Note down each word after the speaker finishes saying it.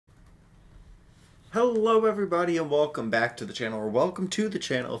Hello everybody and welcome back to the channel, or welcome to the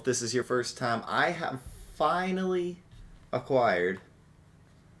channel if this is your first time. I have finally acquired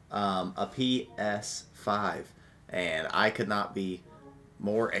a PS5 and I could not be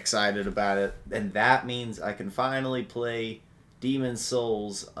more excited about it, and that means I can finally play Demon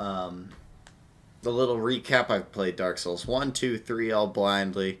Souls. The little recap: I've played Dark Souls 1, 2, 3 all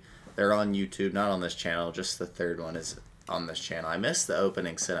blindly. They're on YouTube, not on this channel, just the third one is on this channel. I missed the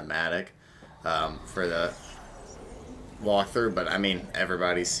opening cinematic for the walkthrough, but I mean,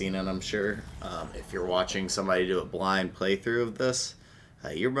 everybody's seen it, I'm sure. If you're watching somebody do a blind playthrough of this,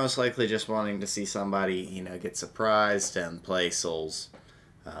 you're most likely just wanting to see somebody, get surprised and play Souls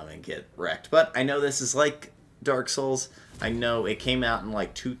and get wrecked. But I know this is like Dark Souls. I know it came out in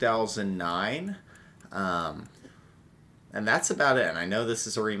like 2009. And that's about it. And I know this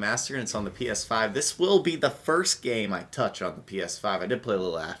is a remaster and it's on the PS5. This will be the first game I touch on the PS5. I did play a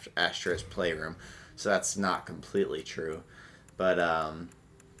little Astro's Playroom, so that's not completely true. But,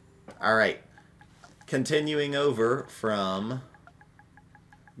 alright. Continuing over from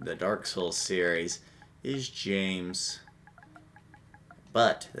the Dark Souls series is James.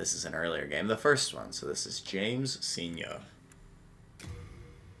 But this is an earlier game, the first one. So this is James Sr.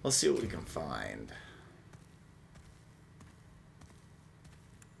 Let's see what we can find.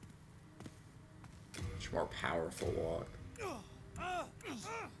 More powerful walk.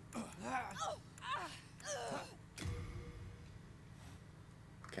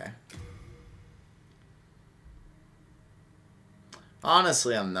 Okay.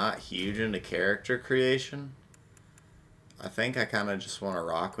 Honestly, I'm not huge into character creation. I think I kind of just want to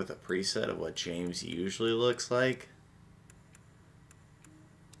rock with a preset of what James usually looks like.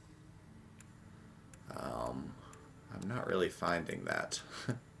 I'm not really finding that.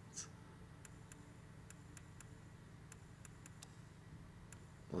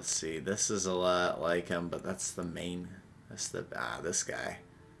 Let's see, this is a lot like him, but that's the main, that's the, this guy.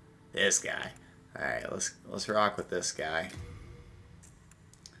 This guy. Alright, let's rock with this guy.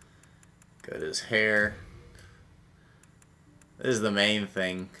 Go to his hair. This is the main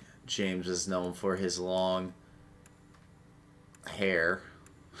thing James is known for, his long hair.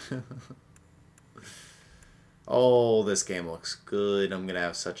 Oh, this game looks good. I'm gonna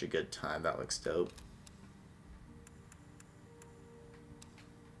have such a good time. That looks dope.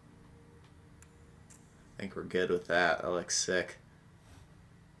 I think we're good with that. That looks sick.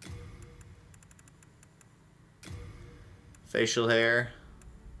 Facial hair.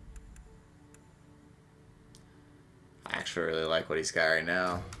 I actually really like what he's got right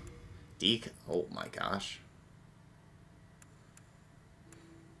now. Oh my gosh.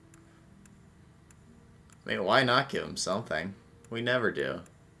 I mean, why not give him something? We never do.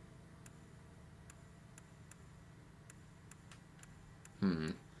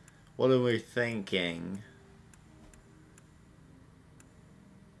 What are we thinking?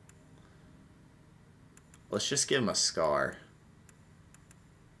 Let's just give him a scar.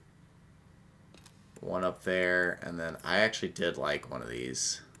 One up there, and then I actually did like one of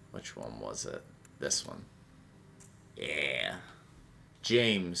these. Which one was it? This one. Yeah.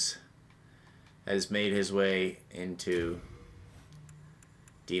 James has made his way into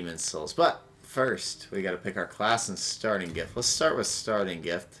Demon Souls. But first, we gotta pick our class and starting gift. Let's start with starting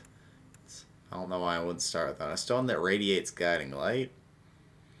gift. I don't know why I wouldn't start with that. A stone that radiates guiding light.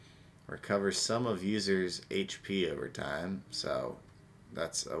 Recovers some of user's HP over time, so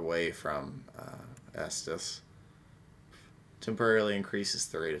that's away from Estus. Temporarily increases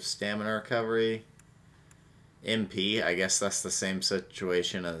the rate of stamina recovery. MP, I guess that's the same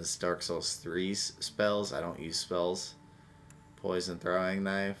situation as Dark Souls 3's spells. I don't use spells. Poison throwing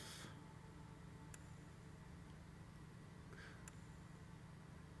knife.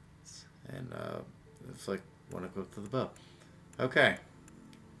 And inflict one equipped to the bow. Okay.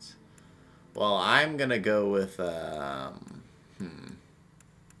 Well, I'm gonna go with I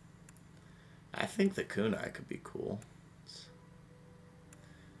think the kunai could be cool.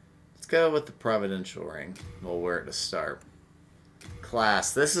 Let's go with the providential ring. We'll wear it to start.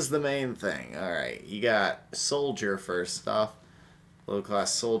 Class. This is the main thing. Alright, you got soldier first off. Low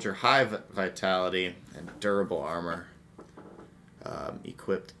class soldier, high vitality, and durable armor.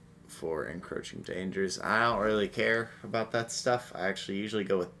 Equipped for encroaching dangers. I don't really care about that stuff. I actually usually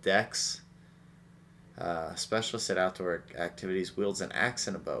go with dex. Specialist at outdoor activities, wields an axe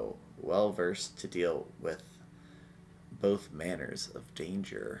and a bow. Well versed to deal with both manners of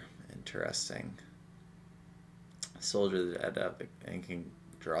danger. Interesting. Soldier that adept and can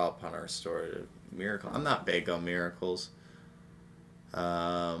draw upon a restorative miracle. I'm not big on miracles.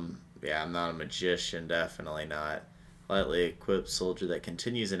 Yeah, I'm not a magician, definitely not. Lightly equipped soldier that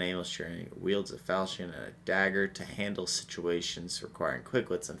continues an aimless journey, wields a falchion and a dagger to handle situations requiring quick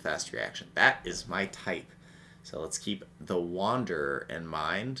wits and fast reaction. That is my type. So let's keep the Wanderer in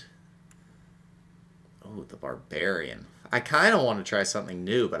mind. Oh, the Barbarian. I kind of want to try something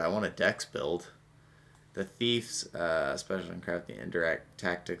new, but I want a dex build. The Thief's special in crafting indirect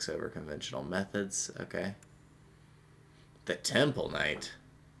tactics over conventional methods. Okay. The Temple Knight.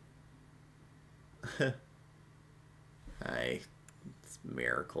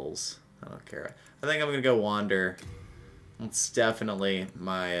 Miracles. I don't care. I think I'm going to go Wander. It's definitely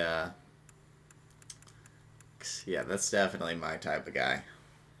my... yeah, that's definitely my type of guy.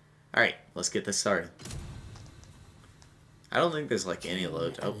 Alright, let's get this started. I don't think there's like any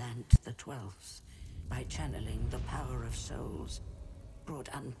load. Oh. The 12th, by channeling the power of souls, brought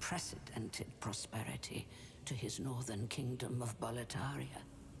unprecedented prosperity to his northern kingdom of Boletaria.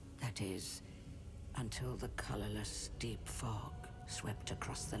 That is, until the colorless deep fog swept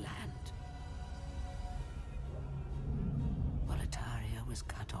across the land. Boletaria was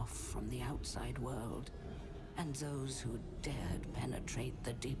cut off from the outside world, and those who dared penetrate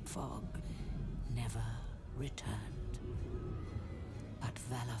the deep fog never returned. But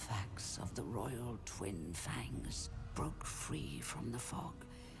Valifax of the Royal Twin Fangs broke free from the fog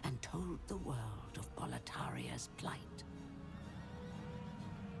and told the world of Boletaria's plight.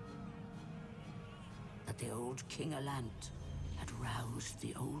 That the old King Alant had roused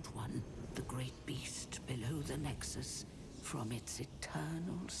the Old One, the great beast below the Nexus, from its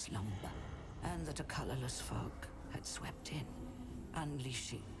eternal slumber, and that a colorless fog had swept in,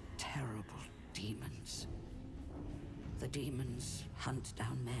 unleashing terrible demons. The demons hunt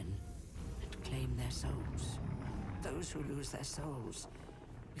down men and claim their souls. Those who lose their souls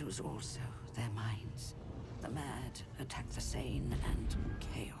lose also their minds. The mad attack the sane, and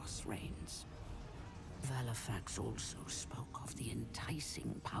chaos reigns. Valifax also spoke of the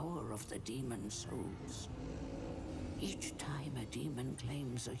enticing power of the demon souls. Each time a demon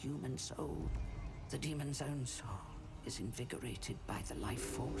claims a human soul, the demon's own soul is invigorated by the life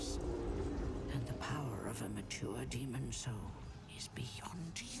force, and the power of a mature demon soul is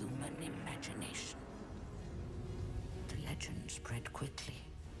beyond human imagination. The legend spread quickly.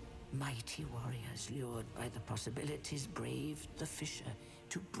 Mighty warriors lured by the possibilities braved the fissure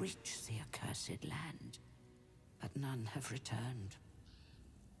to breach the accursed land, but none have returned.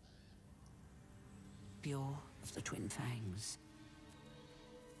 Bjor of the Twin Fangs,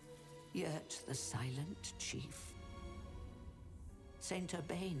 Yurt the Silent Chief, Saint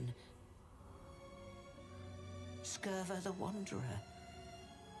Urbane, Skirva the Wanderer,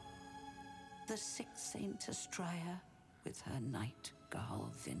 the sixth Saint Astraea with her knight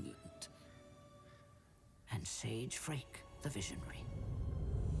Garl Vinland, and Sage Frake the Visionary.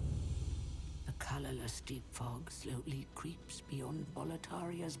 The colorless deep fog slowly creeps beyond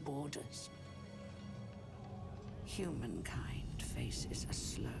Boletaria's borders. Humankind faces a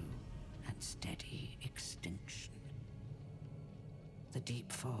slow and steady extinction. The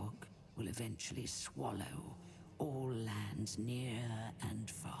deep fog will eventually swallow all lands near and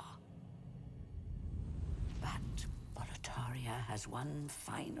far. But Boletaria has one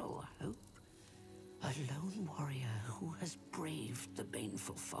final hope. A lone warrior who has braved the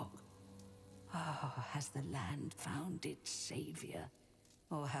baneful fog. Ah, has the land found its savior?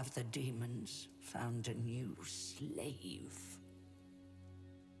 Or have the demons found a new slave?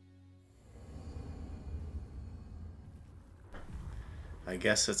 I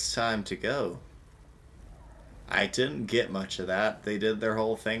guess it's time to go. I didn't get much of that. They did their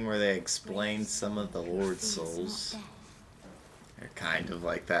whole thing where they explained some of the Lord's souls. They're kind of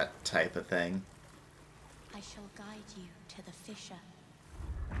like that type of thing. I shall guide you to the fissure.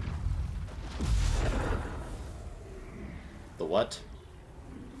 The what?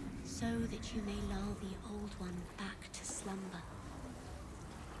 So that you may lull the Old One back to slumber.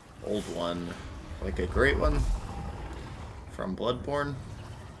 Old One. Like a great one? From Bloodborne?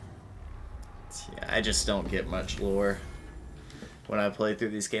 Yeah, I just don't get much lore. When I play through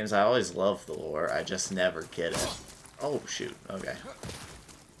these games, I always love the lore. I just never get it. Oh, shoot. Okay.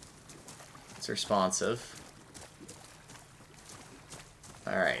 It's responsive.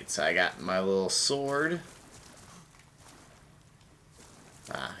 Alright, so I got my little sword.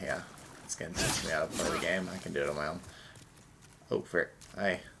 Ah, yeah. It's gonna teach me how to play the game. I can do it on my own. Oh, frick.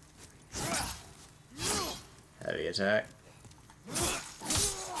 Hey. Heavy attack.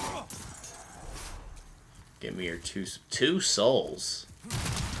 Give me your two souls.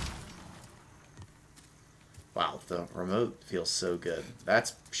 Wow, the remote feels so good.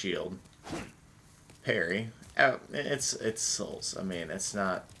 That's shield. Parry. Oh, it's souls. I mean, it's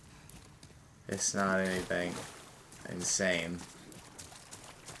not anything insane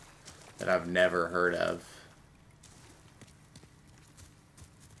that I've never heard of.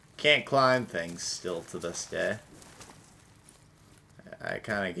 Can't climb things still to this day. I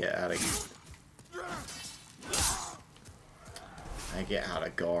kind of get out of... I get out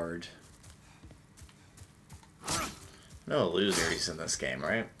of guard. No losers in this game,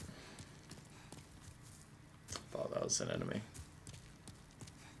 right? Thought that was an enemy.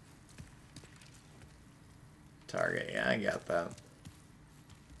 Target, yeah, I got that.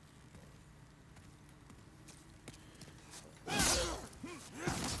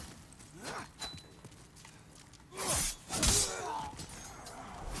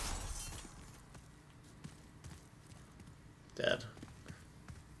 Dead.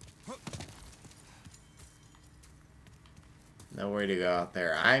 Nowhere to go out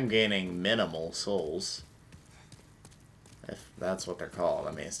there. I'm gaining minimal souls. If that's what they're called.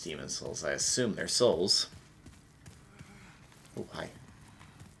 I mean, it's demon souls. I assume they're souls. Oh, hi.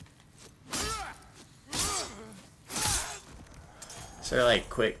 Is there like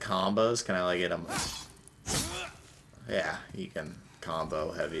quick combos? Can I like get them? Yeah, you can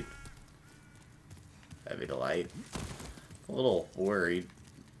combo heavy to light. A little worried.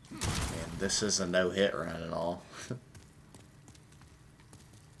 Man, this is a no-hit run and all.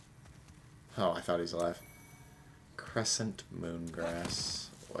 Oh, I thought he's alive. Crescent moongrass.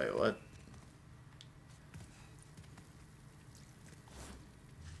 Wait, what?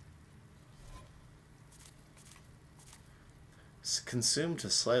 It's consumed to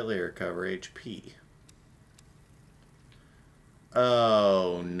slightly recover HP.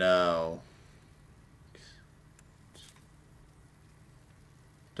 Oh, no.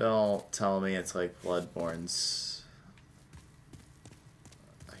 Don't tell me it's like Bloodborne's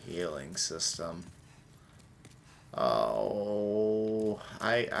healing system. Oh,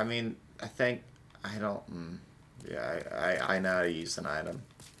 I mean, I think, I don't, yeah, I know how to use an item.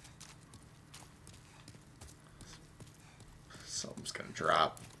 Something's gonna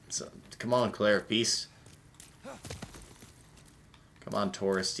drop. So, come on, Claire, beast. Come on,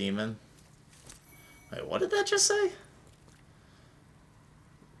 Taurus demon. Wait, what did that just say?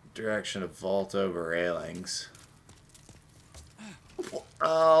 Direction of vault over railings.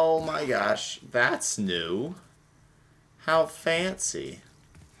 Oh my gosh, that's new. How fancy.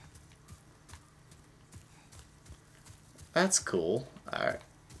 That's cool. Alright.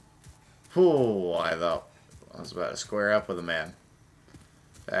 Whew, I thought I was about to square up with a man.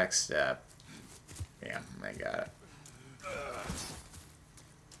 Backstab. Yeah, I got it.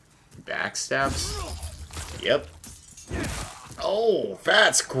 Backstabs? Yep. Oh,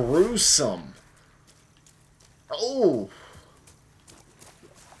 that's gruesome. Oh.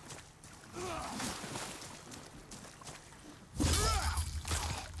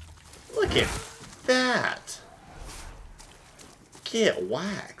 Look at that. Get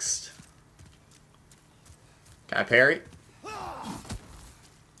waxed. Can I parry?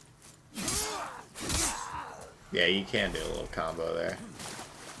 Yeah, you can do a little combo there.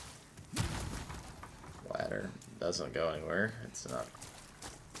 Ladder doesn't go anywhere. It's not.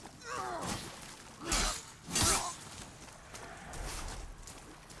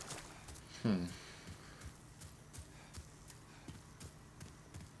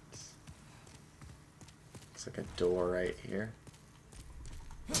 It's like a door right here.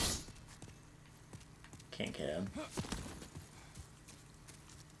 Can't get in.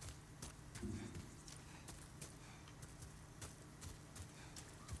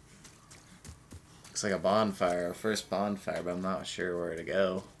 Looks like a bonfire, a first bonfire, but I'm not sure where to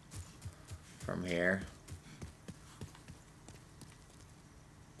go from here.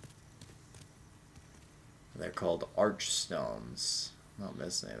 They're called archstones. I'm not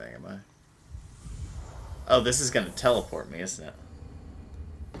missing anything, am I? Oh, this is going to teleport me, isn't it?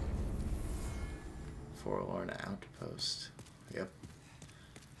 Forlorn outpost. Yep.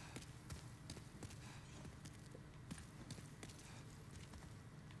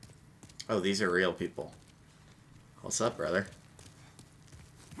 Oh, these are real people. What's up, brother?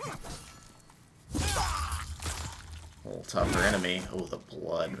 A little tougher enemy. Oh, the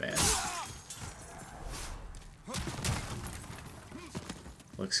blood, man.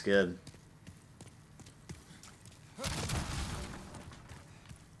 Looks good.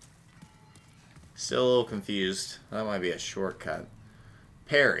 Still a little confused. That might be a shortcut.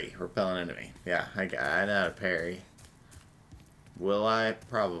 Parry. Repel an enemy. Yeah, I know how to parry. Will I?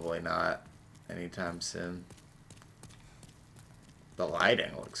 Probably not. Anytime soon. The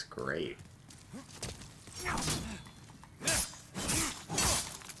lighting looks great.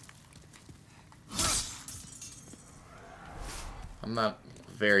 I'm not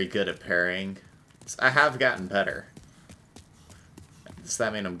very good at parrying. I have gotten better. Does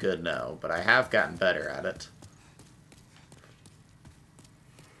that mean I'm good? No, but I have gotten better at it.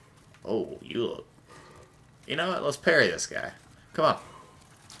 Oh, you look... You know what? Let's parry this guy. Come on.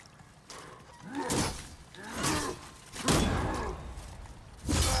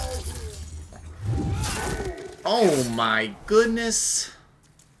 Oh my goodness!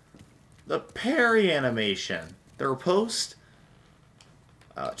 The parry animation. The riposte.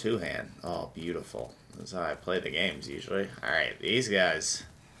 Oh, two-hand. Oh, beautiful. That's how I play the games usually. Alright, these guys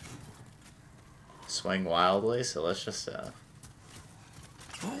swing wildly, so let's just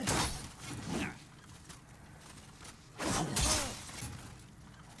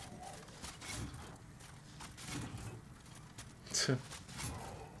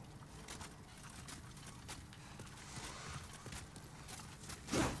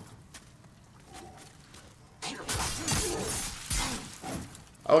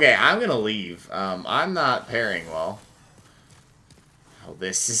Okay, I'm gonna leave. I'm not parrying well. Oh,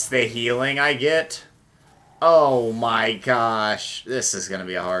 this is the healing I get? Oh my gosh. This is gonna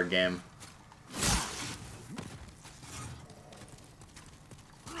be a hard game.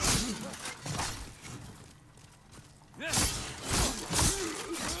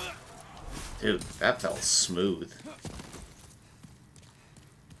 Dude, that felt smooth.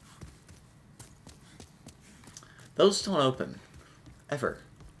 Those don't open. Ever.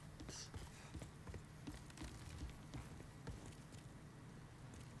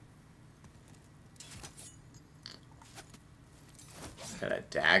 Got a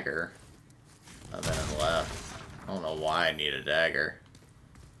dagger. Nothing left. I don't know why I need a dagger.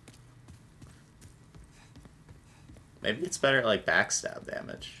 Maybe it's better at, like, backstab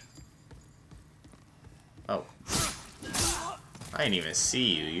damage. Oh. I didn't even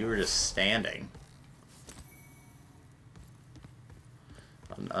see you. You were just standing.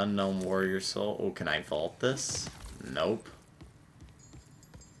 An unknown warrior soul. Oh, can I vault this? Nope.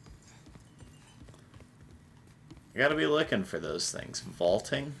 I gotta be looking for those things.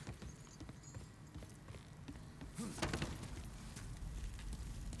 Vaulting?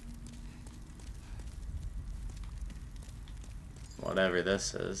 Whatever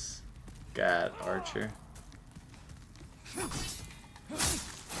this is. God, archer.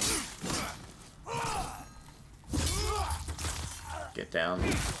 Get down.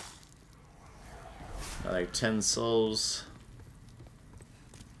 Another 10 souls.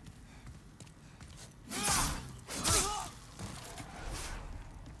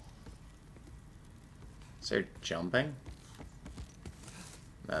 Is there jumping?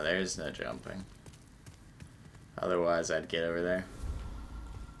 No, there's no jumping. Otherwise, I'd get over there.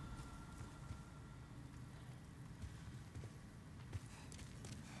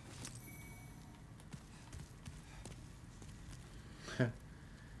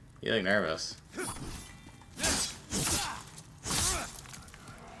 You look nervous.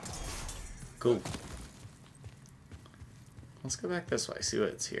 Cool. Let's go back this way, see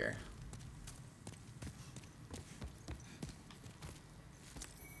what's here.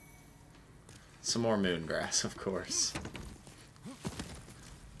 Some more moon grass, of course.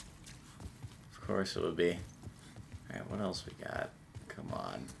 Of course it would be. Alright, what else we got? Come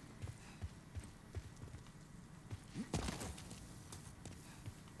on.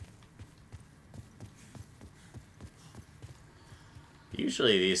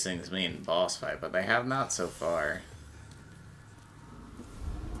 Usually these things mean boss fight, but they have not so far.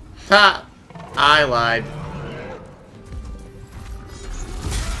 Ha! I lied.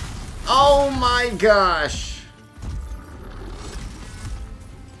 Oh my gosh!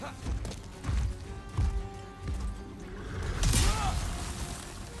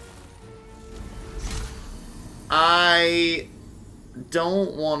 I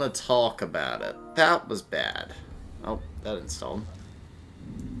don't want to talk about it. That was bad. Oh, that installed.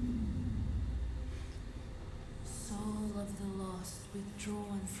 Soul of the lost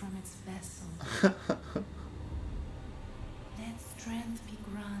withdrawn from its vessel. Let strength be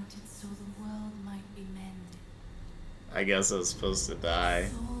granted so the world might be mended. I guess I was supposed to die.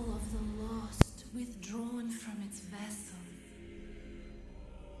 Soul of the lost withdrawn from its vessel.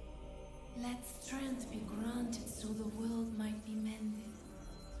 Let strength be granted so the world might be mended.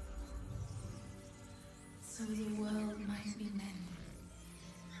 So the world might be mended.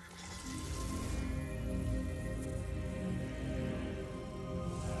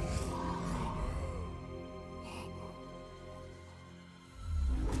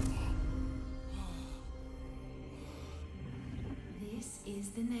 This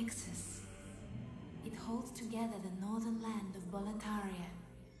is the Nexus. It holds together the northern land of Boletaria.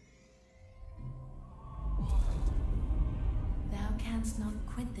 Thou canst not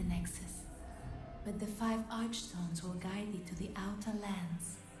quit the Nexus, but the 5 archstones will guide thee to the outer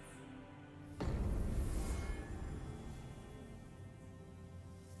lands.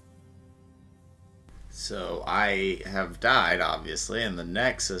 So I have died, obviously, and the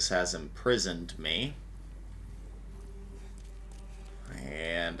Nexus has imprisoned me.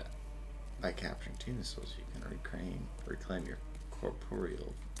 And by capturing demon souls, you can reclaim your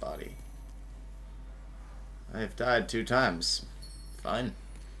corporeal body. I have died 2 times. Fun.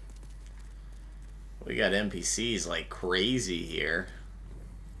 We got NPCs like crazy here.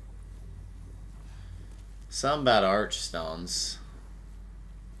 Some about archstones.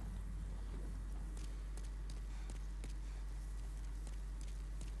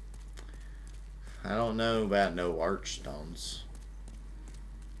 I don't know about no archstones.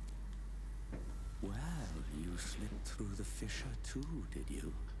 Well, you slipped through the fissure too, did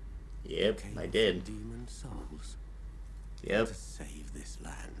you? Yep, I did. Demon souls. Yep. To save this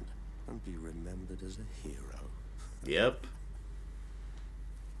land and be remembered as a hero. Yep.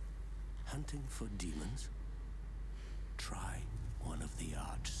 Hunting for demons? Try one of the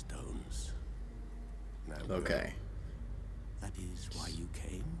archstones. Now Okay. go. That is why you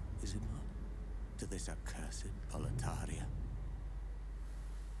came, is it not? To this accursed Boletaria.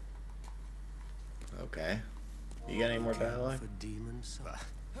 Okay. You got any more dialogue? For demon souls.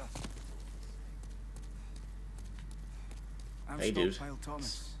 I'm Hey, dude. Stockpile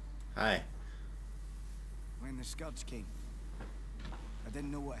Thomas. Hi. When the Scourge came, I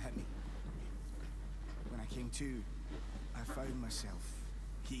didn't know what hit me. When I came to, I found myself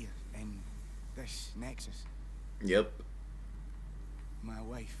here in this nexus. Yep. My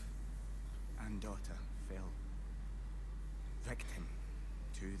wife and daughter fell victim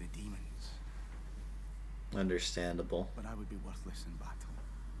to the demons. Understandable. But I would be worthless in battle.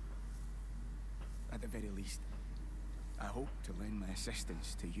 At the very least, I hope to lend my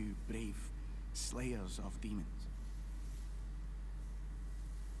assistance to you brave slayers of demons.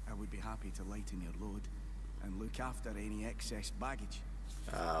 I would be happy to lighten your load and look after any excess baggage.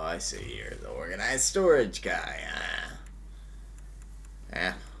 Oh, I see. You're the organized storage guy.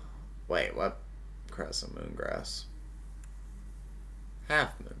 Wait, what? Crescent moongrass.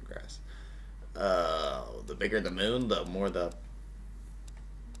 Half moongrass. The bigger the moon, the more the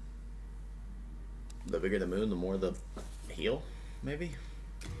bigger the moon, the more the heal, maybe?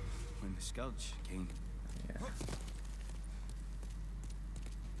 When the Scourge came. Yeah.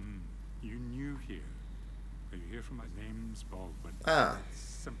 You new here. Are you here from my name's Baldwin? Ah. It's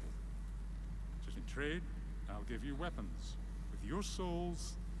simple. Just in trade, I'll give you weapons. With your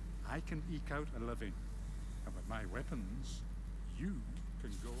souls, I can eke out a living. And with my weapons, you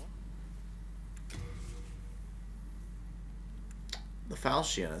can go on. The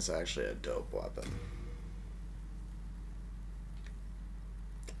falchion is actually a dope weapon.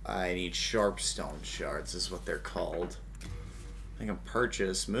 I need sharpstone shards is what they're called. I can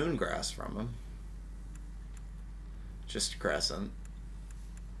purchase moongrass from them. Just a crescent.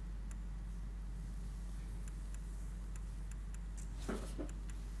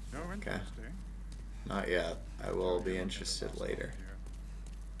 No interest, eh? Not yet. I will be interested later.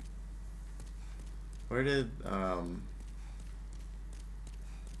 Where did,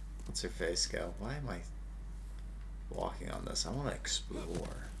 what's her face go? Why am I walking on this? I want to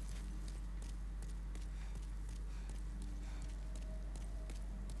explore.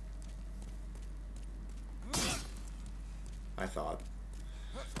 I thought.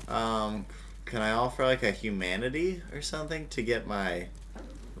 Can I offer like a humanity or something to get my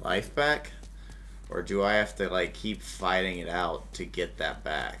life back? Or do I have to like keep fighting it out to get that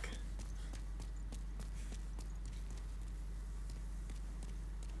back?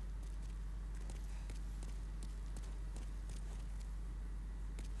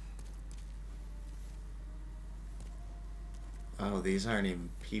 Oh, these aren't even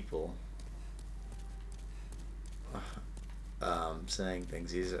people. Saying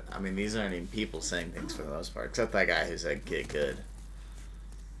things. I mean, these aren't even people saying things for the most part, except that guy who said "get good."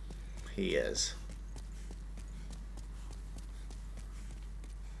 He is.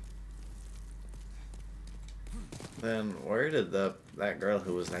 Then where did that girl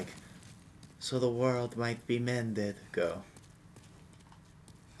who was like, "So the world might be mended" go?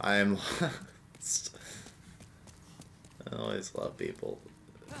 I am lost. I always love people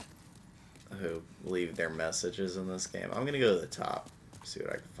who leave their messages in this game. I'm gonna go to the top, see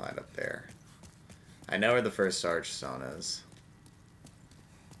what I can find up there. I know where the first archstone is.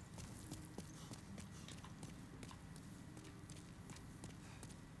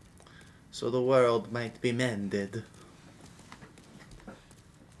 So the world might be mended.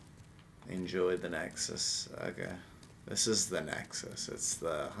 Enjoy the Nexus. Okay. This is the Nexus. It's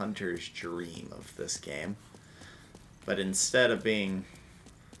the hunter's dream of this game. But instead of being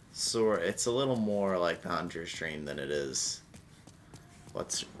it's a little more like the hunter's dream than it is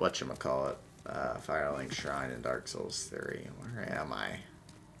whatchamacallit, Firelink Shrine in Dark Souls 3. Where am I?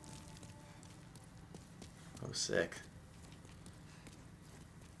 Oh, sick.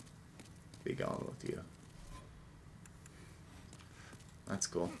 Be going with you. That's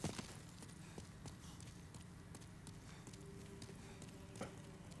cool.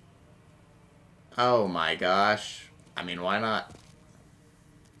 Oh my gosh. I mean, why not?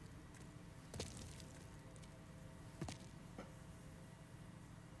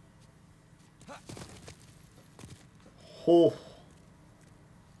 Oh.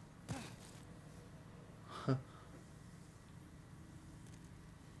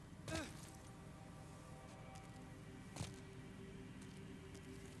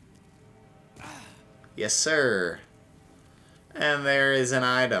 Yes, sir. And there is an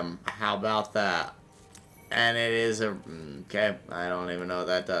item. How about that? And it is a... Okay, I don't even know what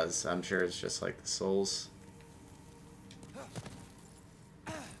that does. I'm sure it's just like the souls.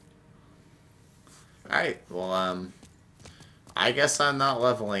 Alright, well, I guess I'm not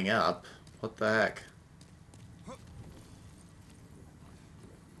leveling up. What the heck?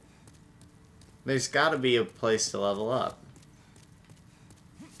 There's gotta be a place to level up.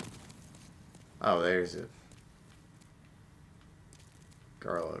 Oh, there's a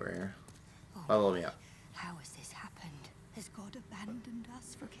girl over here. Level me up. How has this happened? Has God abandoned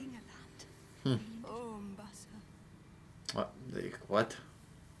us for King Hmm. Aland? Oh, Mbasa. What? What?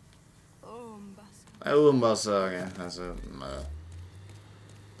 Oh, Mbasa. Oh, Mbasa. Yeah, that's a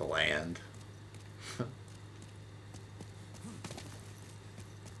the land.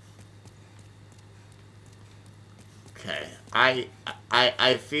 Okay,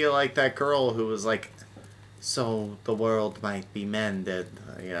 I feel like that girl who was like, so the world might be mended.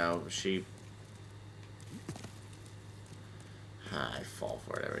 You know, she. I fall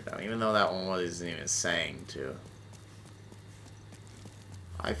for it every time, even though that one wasn't even saying to.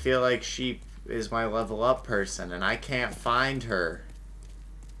 I feel like she is my level up person, and I can't find her.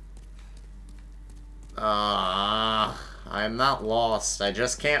 I'm not lost. I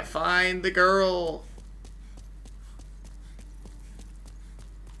just can't find the girl.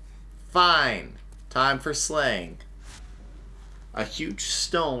 Fine. Time for slaying. A huge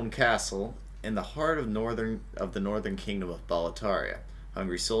stone castle in the heart of the northern kingdom of Boletaria.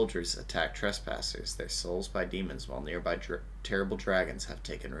 Hungry soldiers attack trespassers, their souls by demons, while nearby terrible dragons have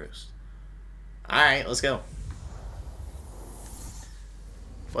taken roost. Alright, let's go.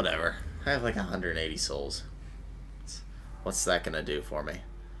 Whatever. I have like 180 souls. What's that gonna do for me?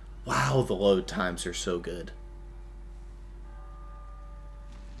 Wow, the load times are so good.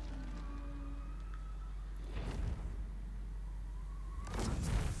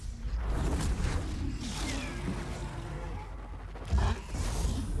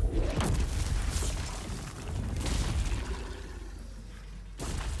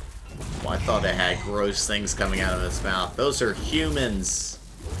 I thought it had gross things coming out of its mouth. Those are humans.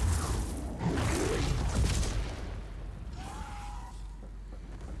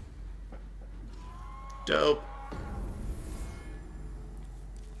 Dope.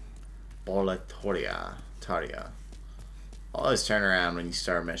 Boletaria. Always turn around when you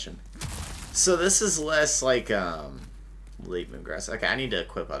start a mission. So this is less like, Leap Moongrass. Okay, I need to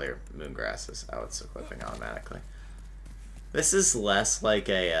equip other Moongrasses. Oh, it's equipping automatically. This is less like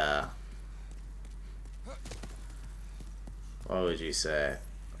a, what would you say?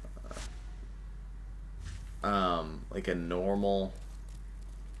 Like a normal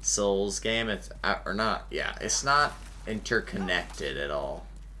Souls game. It's or not. Yeah, it's not interconnected at all.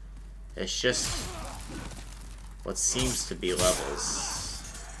 It's just what seems to be levels.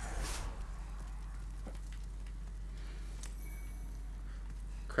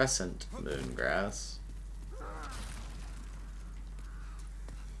 Crescent Moongrass.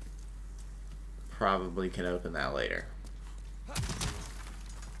 Probably can open that later.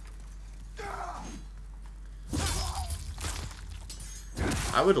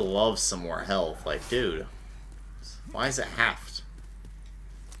 I would love some more health. Like, dude, why is it halved?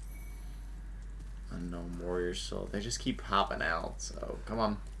 Unknown warrior soul. They just keep popping out. So come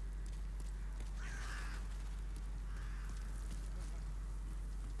on.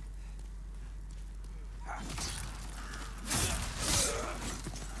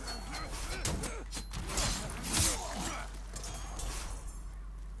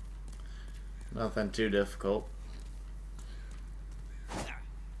 Nothing too difficult.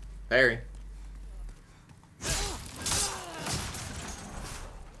 Parry.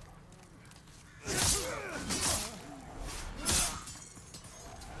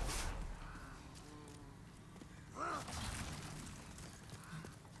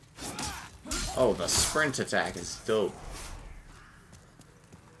 Oh, the sprint attack is dope.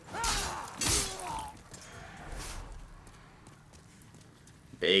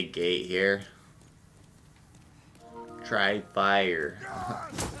 Big gate here. Try fire.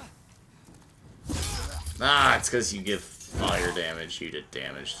 Ah, it's because you give fire damage. You did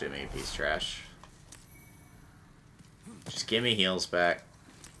damage to me, piece of trash. Just give me heals back.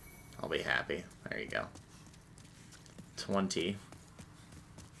 I'll be happy. There you go. 20.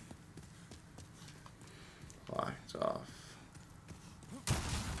 Locked off.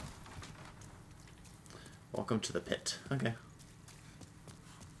 Welcome to the pit. Okay.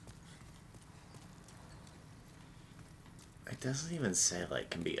 It doesn't even say, like,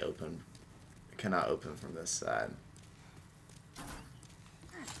 can be open. It cannot open from this side.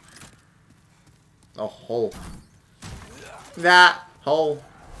 Oh, hole. That hole.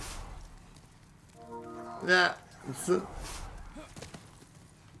 That.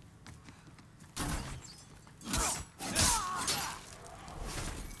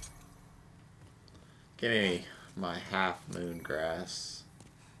 Give me my half moon grass.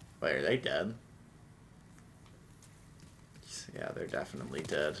 Wait, are they dead? Yeah, they're definitely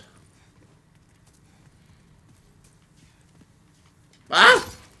dead. Ah!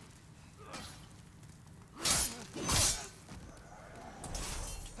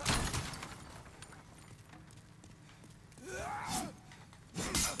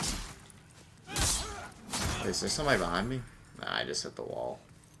 Wait, is there somebody behind me? Nah, I just hit the wall.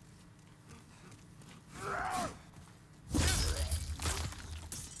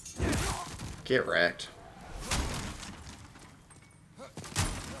 Get wrecked.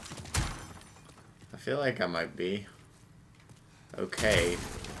 I feel like I might be okay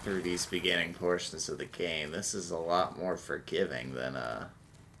through these beginning portions of the game. This is a lot more forgiving than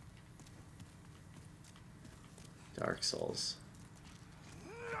Dark Souls.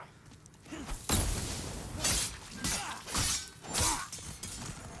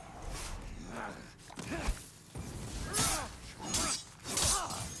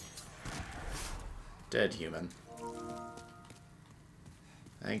 Dead human.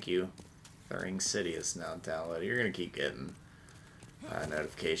 Thank you. The Ring City is now downloaded. You're gonna keep getting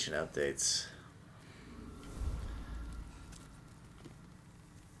notification updates.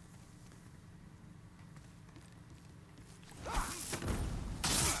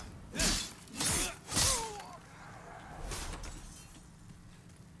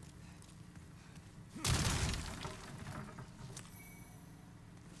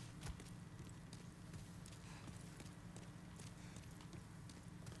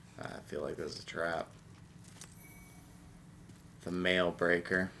 I feel like there's a trap. The mail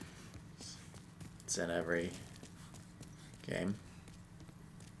breaker. It's in every game.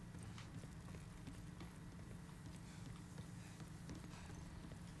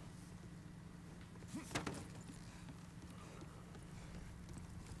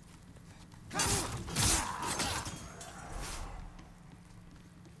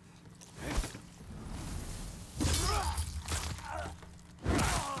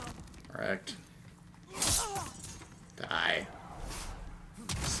 Correct. Die.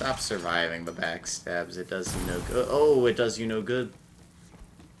 Stop surviving the backstabs. It does you no good. Oh, it does you no good.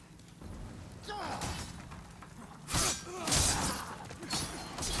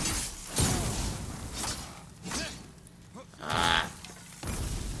 Ah.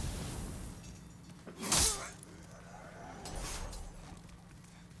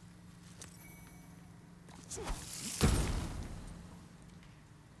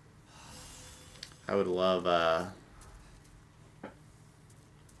 I would love, can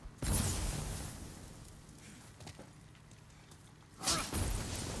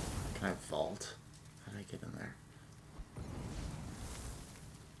I vault? How do I get in there?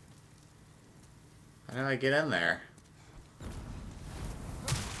 How do I get in there?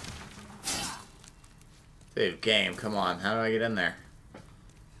 Dude, game, come on. How do I get in there?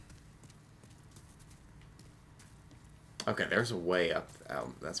 Okay, there's a way up.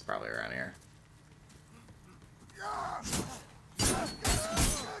 Oh, that's probably around here.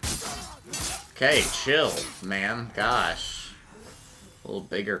 Okay, chill, man. Gosh. A little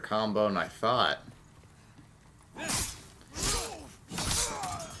bigger combo than I thought.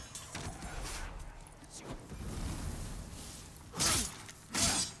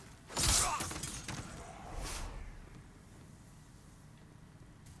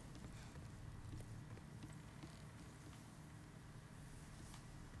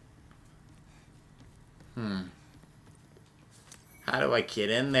 How do I get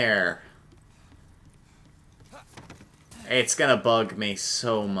in there? It's gonna bug me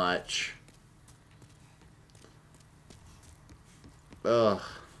so much. Ugh.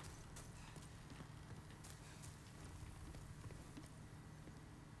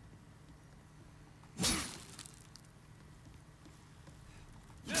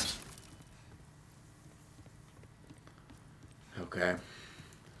 Okay.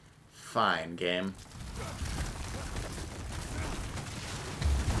 Fine, game.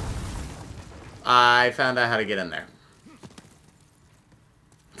 I found out how to get in there.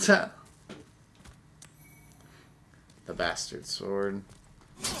 The bastard sword.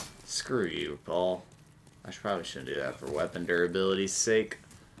 Screw you, Paul. Probably shouldn't do that for weapon durability's sake.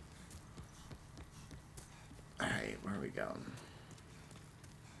 Alright, where are we going?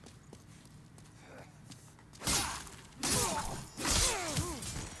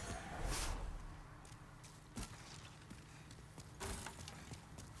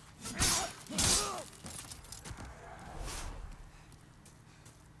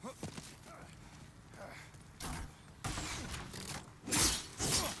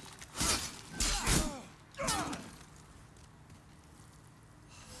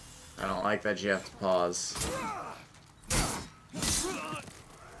 I don't like that you have to pause.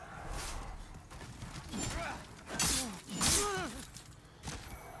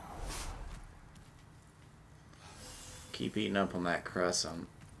 Keep eating up on that croissant.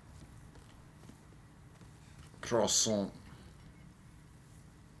 Croissant.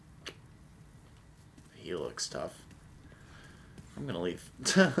 He looks tough. I'm gonna leave.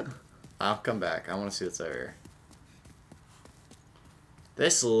 I'll come back. I want to see what's over here.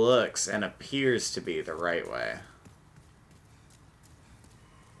 This looks and appears to be the right way.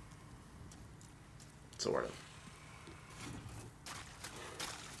 Sort of.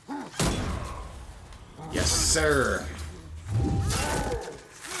 Yes, sir.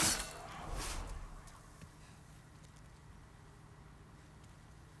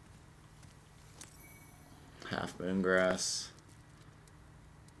 Half moon grass.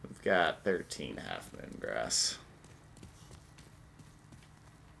 We've got 13 half moon grass.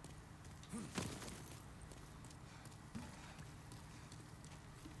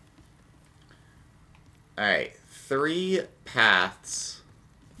 Alright, 3 paths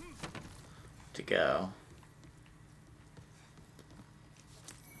to go.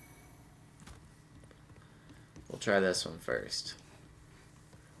 We'll try this one first.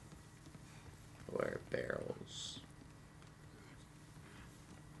 Where barrels?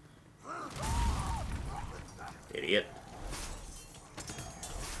 Idiot.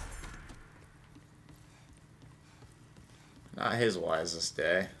 Not his wisest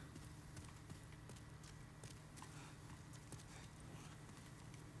day.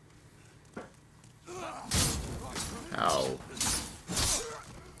 Oh.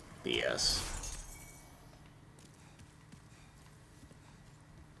 BS.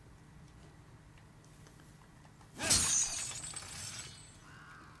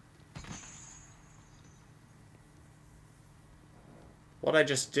 What'd I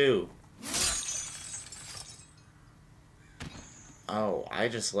just do? Oh, I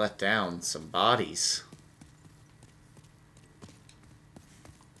just let down some bodies.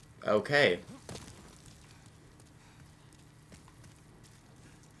 Okay.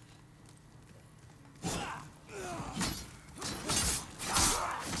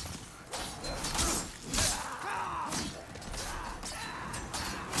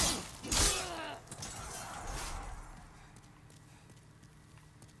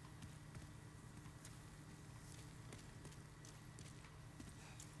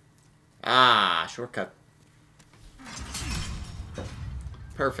 Ah, shortcut.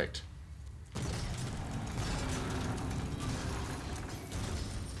 Perfect.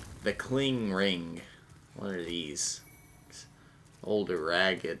 The cling ring. What are these? Older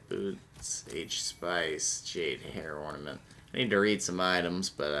ragged boots, H spice, jade hair ornament. I need to read some items,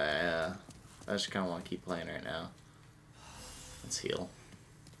 but I just kind of want to keep playing right now. Let's heal.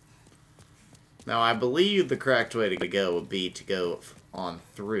 Now, I believe the correct way to go would be to go on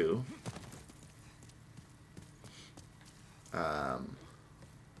through.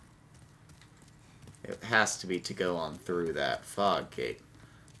 It has to be to go on through that fog gate.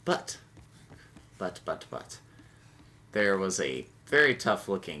 But, there was a very tough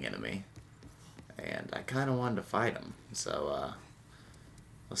looking enemy, and I kind of wanted to fight him, so,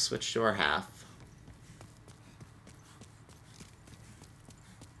 let's switch to our half.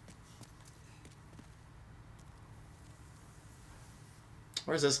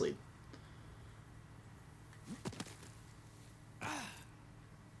 Where's this lead?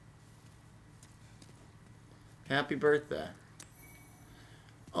 Happy birthday.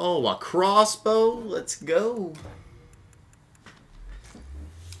 Oh, a crossbow? Let's go.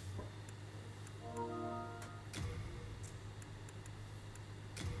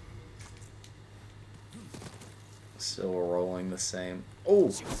 Still rolling the same.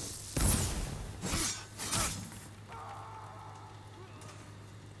 Oh!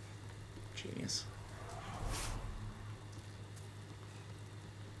 Genius.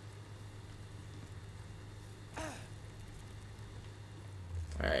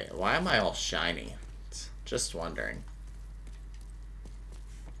 Alright, why am I all shiny? Just wondering.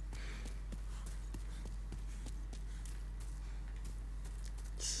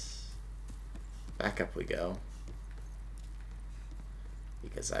 Back up we go.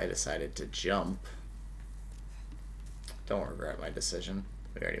 Because I decided to jump. Don't regret my decision.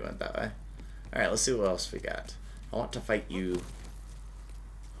 We already went that way. Alright, let's see what else we got. I want to fight you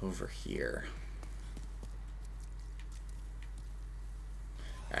over here.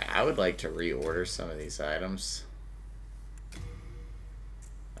 Alright, I would like to reorder some of these items.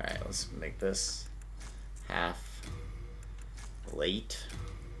 Alright, let's make this half late.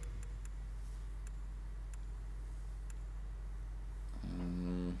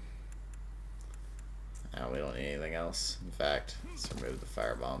 No, we don't need anything else. In fact, let's remove the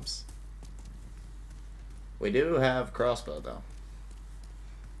fire bombs. We do have crossbow though.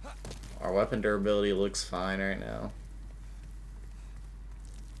 Our weapon durability looks fine right now.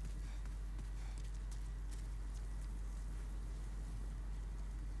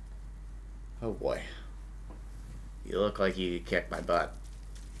 Oh boy. You look like you could kick my butt.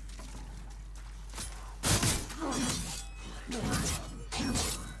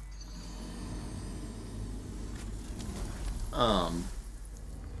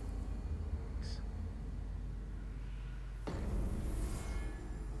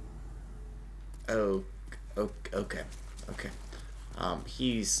 Oh, okay.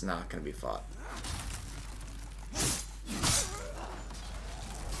 He's not gonna be fought.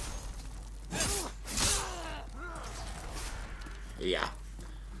 Yeah.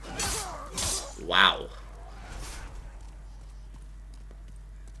 Wow.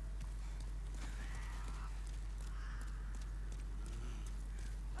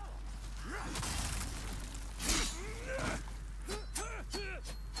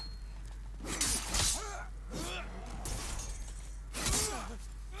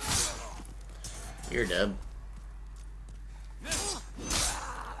 You're dead.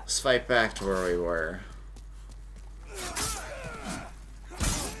 Let's fight back to where we were.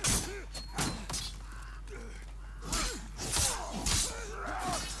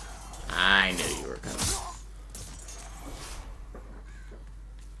 I knew you were coming.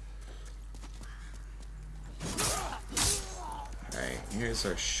 Alright, here's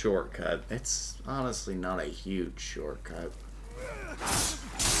our shortcut. It's honestly not a huge shortcut.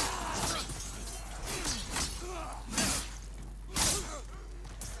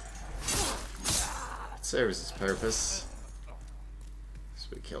 Serves its purpose. So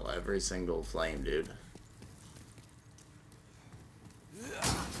we kill every single flame dude.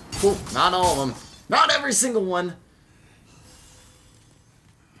 Cool, not all of them. Not every single one.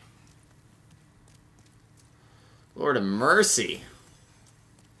 Lord of mercy.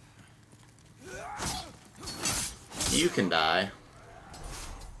 You can die.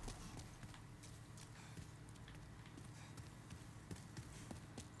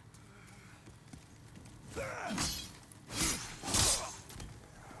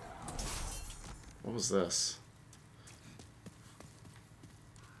 What was this?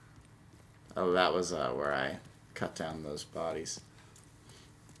 Oh, that was where I cut down those bodies.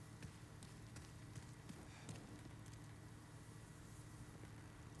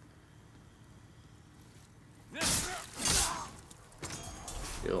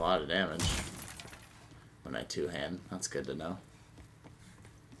 Do a lot of damage when I two-hand. That's good to know.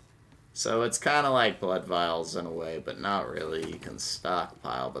 So it's kind of like blood vials in a way, but not really. You can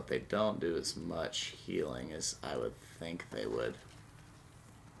stockpile, but they don't do as much healing as I would think they would.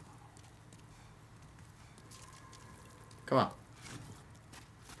 Come on.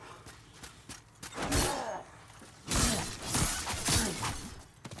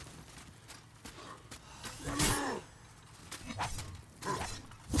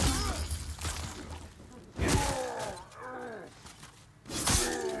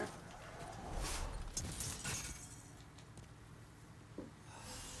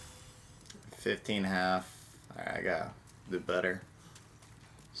 $15.5. Alright, I gotta do better.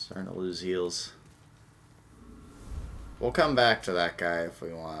 Starting to lose heals. We'll come back to that guy if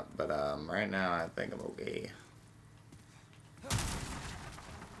we want, but right now I think I'm okay.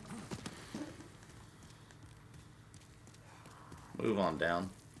 Move on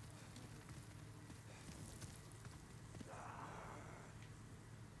down.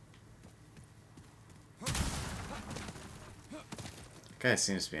 Guy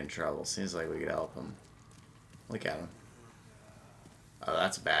seems to be in trouble. Seems like we could help him. Look at him. Oh,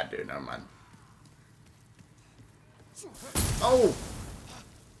 that's a bad dude. Never mind. Oh!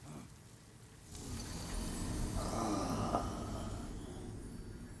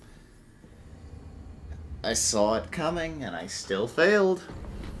 I saw it coming, and I still failed.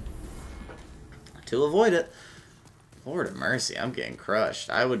 to avoid it. Lord of mercy, I'm getting crushed.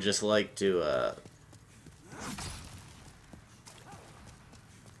 I would just like to,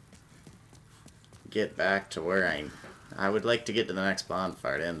 get back to where I would like to get to the next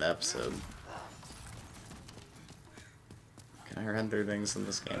bonfire to end the episode. Can I run through things in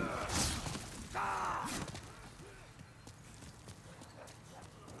this game? Bye.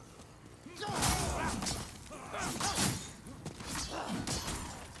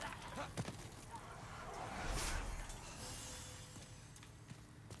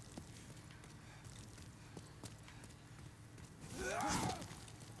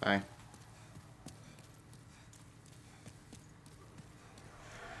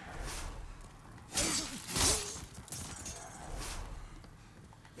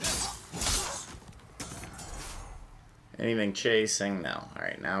 Anything chasing? No.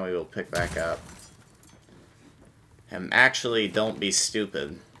 Alright, now we will pick back up. And actually, don't be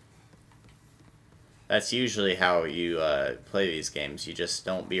stupid. That's usually how you play these games. You just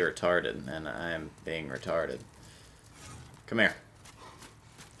don't be retarded, and I am being retarded. Come here.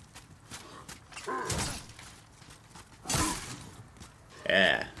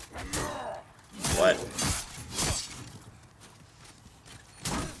 Yeah. What?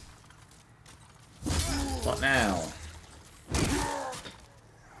 What now?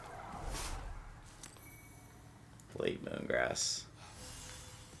 Late moongrass.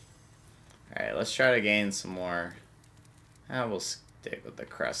 Alright, let's try to gain some more. I will stick with the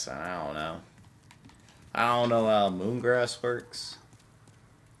crescent. I don't know. I don't know how moongrass works.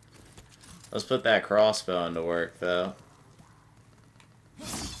 Let's put that crossbow into work, though.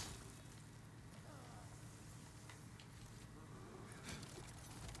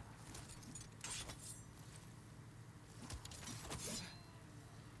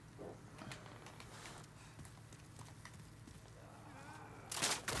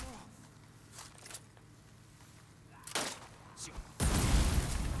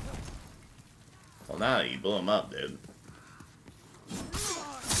 Well, now that you blew him up, dude.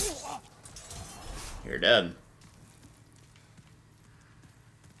 You're dead.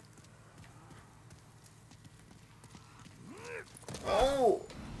 Oh!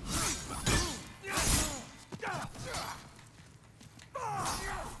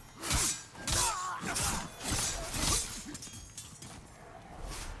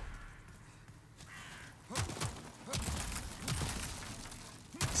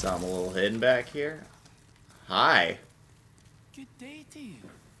 So I'm a little hidden back here. Hi. Good day to you.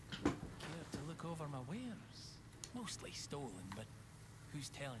 Care to look over my wares? Mostly stolen, but who's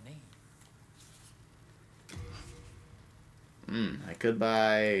telling I could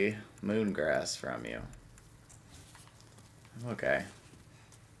buy moongrass from you. Okay.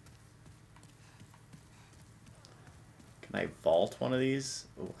 Can I vault one of these?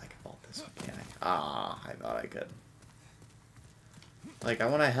 Oh, I can vault this one, can't I? Ah, I thought I could. Like, I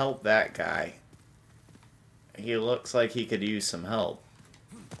want to help that guy. He looks like he could use some help.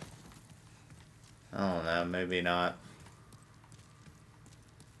 I don't know, maybe not.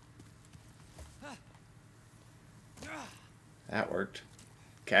 That worked.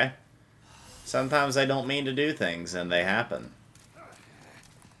 Okay. Sometimes I don't mean to do things, and they happen.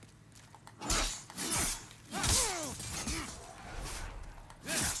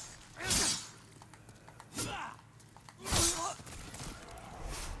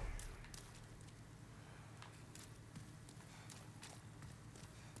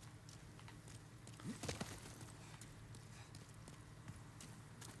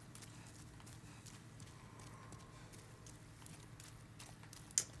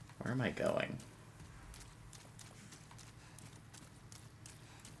 Where am I going?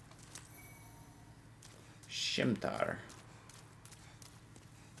 Shimtar.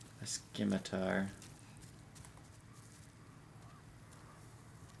 A scimitar.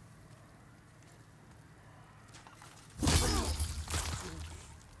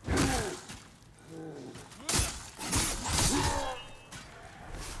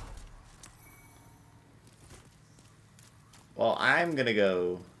 Well, I'm gonna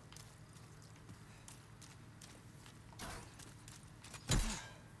go.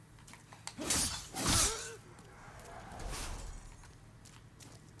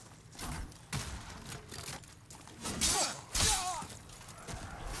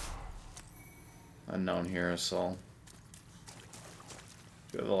 Unknown hero soul.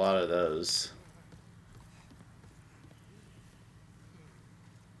 We have a lot of those.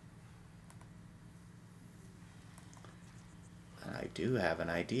 I do have an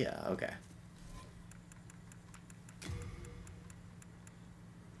idea. Okay.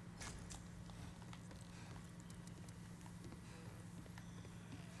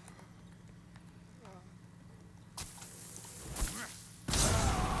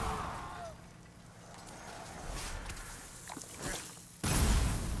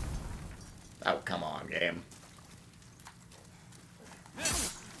 Oh, come on, game.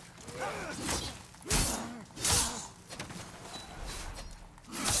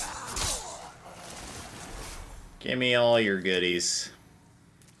 Give me all your goodies.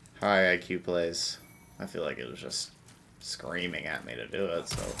 High IQ plays. I feel like it was just screaming at me to do it,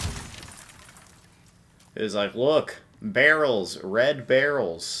 so... It was like, look, barrels, red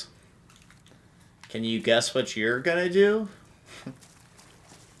barrels. Can you guess what you're gonna do?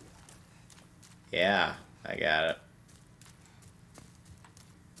 Yeah, I got it.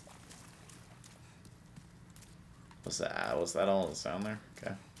 Was that all that's down there?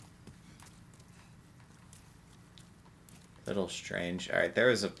 Okay. Little strange. Alright, there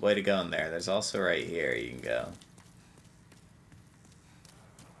is a way to go in there. There's also right here you can go.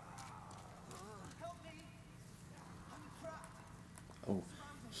 Oh,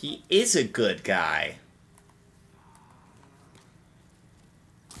 he is a good guy.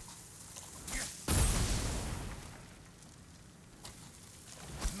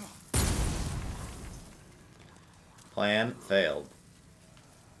 Plan failed.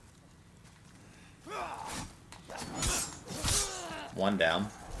 One down.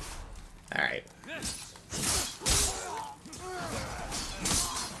 Alright.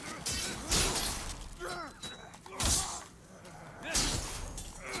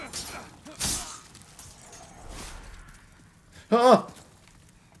 Oh!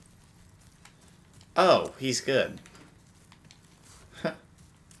 Oh, he's good.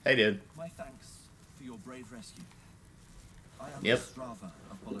 Hey, dude. My thanks for your brave rescue. I am Yep. Strava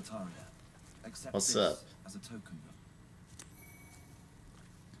of Boletaria. Accept What's this up? as a token.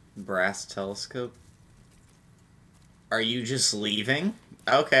 Brass telescope. Are you just leaving?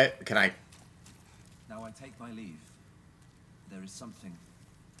 Okay, can I... Now I take my leave. There is something.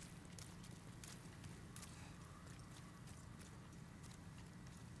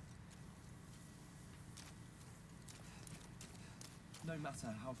 No matter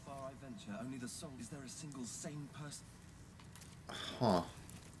how far I venture, only the soul. Is there a single sane person? Huh.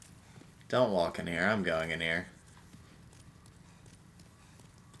 Don't walk in here. I'm going in here.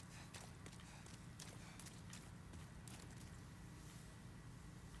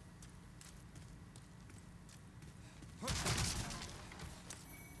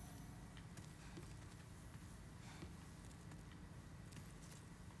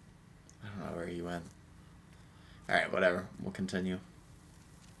 I don't know where you went. Alright, whatever. We'll continue.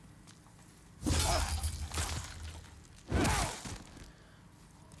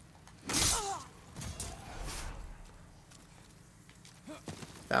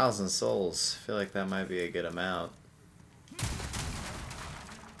 Thousand souls. I feel like that might be a good amount.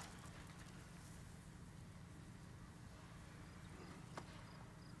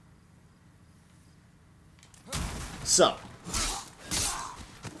 So.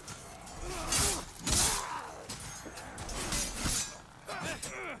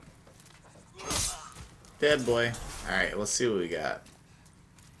 Dead boy. Alright, let's see what we got.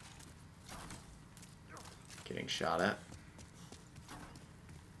 Getting shot at.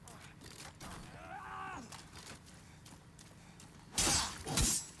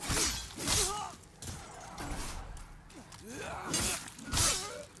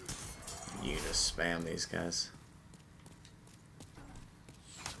 You just spam these guys.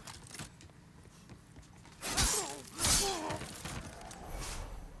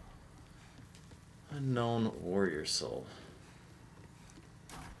 Unknown warrior soul.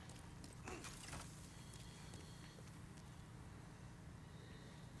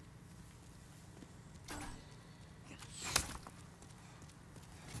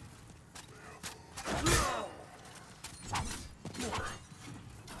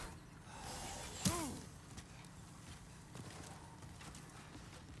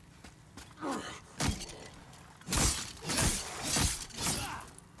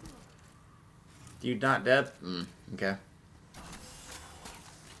 You not dead? Okay.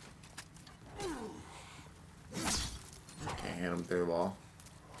 Can't hit him through the wall.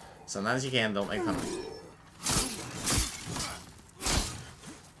 Sometimes you can, don't make fun of me.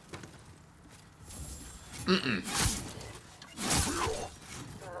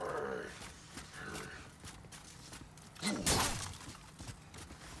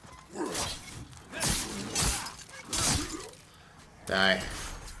 Die.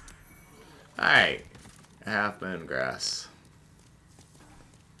 Alright. Half moon grass.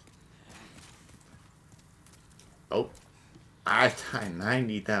 Oh. I died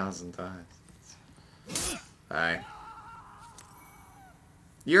 90,000 times. Die.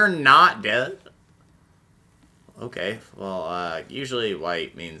 You're not dead? Okay. Well, usually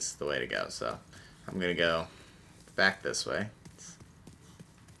white means the way to go, so I'm gonna go back this way.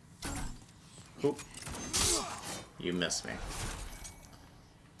 Oop. You missed me.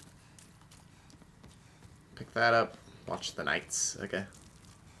 Pick that up. Watch the knights. Okay.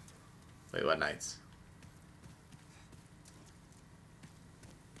 Wait, what knights?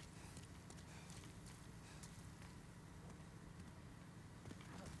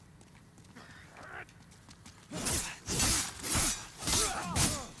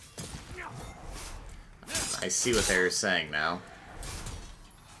 I see what they're saying now.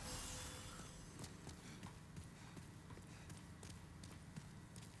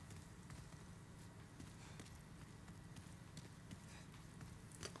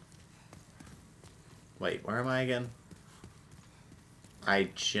 Wait, where am I again? I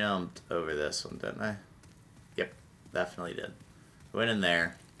jumped over this one, didn't I? Yep, definitely did. Went in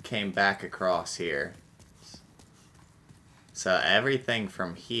there, came back across here. So everything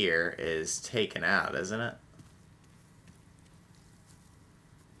from here is taken out, isn't it?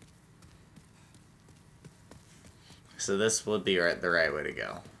 So this would be the right way to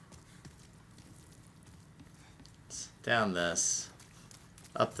go. Down this,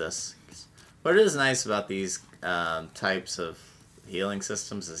 up this. What is nice about these types of healing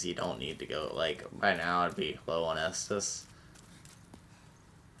systems is you don't need to go, like, by now I'd be low on Estus.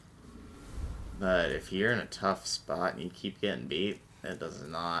 But if you're in a tough spot and you keep getting beat, it does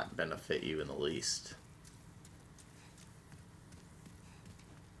not benefit you in the least.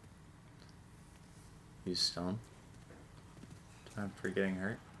 Use stone. Time for getting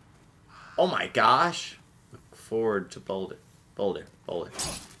hurt. Oh my gosh! Look forward to Boulder. Boulder. Boulder.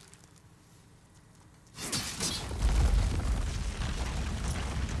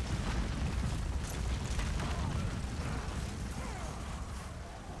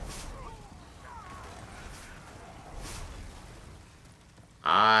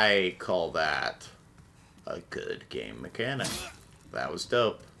 I call that a good game mechanic. That was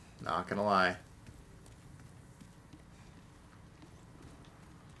dope. Not gonna lie.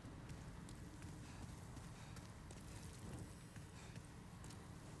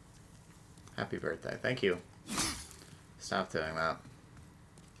 Happy birthday. Thank you. Stop doing that.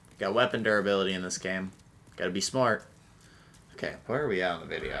 Got weapon durability in this game. Gotta be smart. Okay, where are we at in the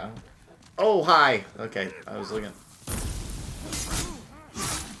video? Oh, hi! Okay, I was looking.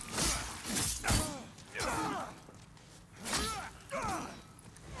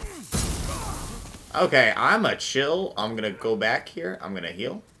 Okay, I'm a chill. I'm gonna go back here. I'm gonna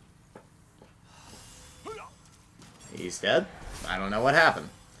heal. He's dead. I don't know what happened.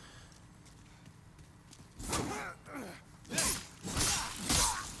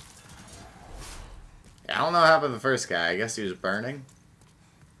 I don't know what happened to the first guy. I guess he was burning.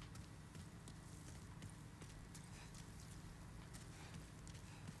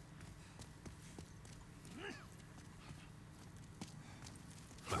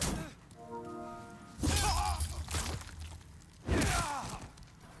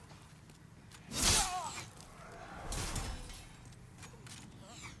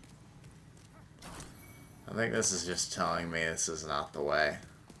 I think this is just telling me this is not the way.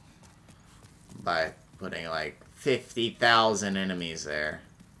 By putting like 50,000 enemies there.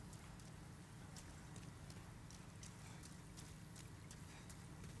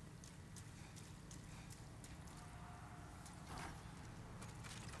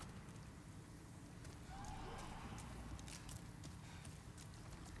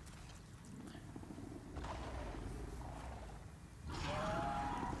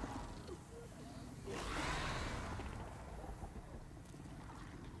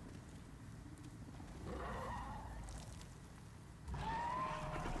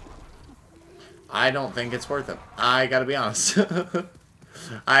 I don't think it's worth it. I gotta be honest.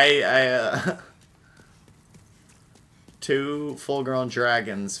 Two full-grown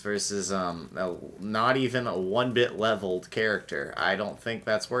dragons versus not even a one-bit leveled character. I don't think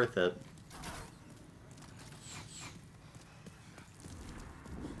that's worth it.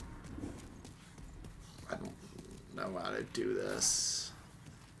 I don't know how to do this.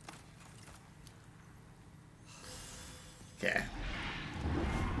 Okay.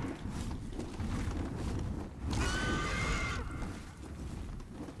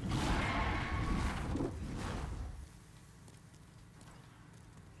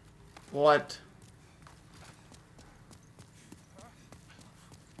 What?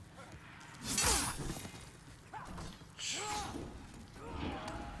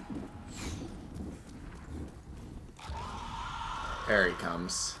 There he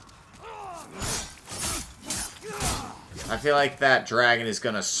comes. I feel like that dragon is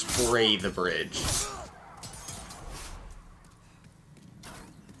gonna spray the bridge.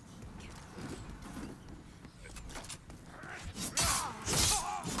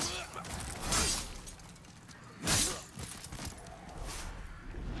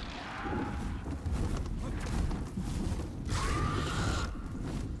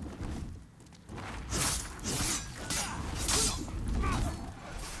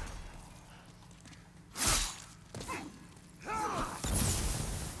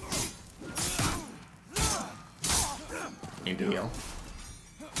 deal.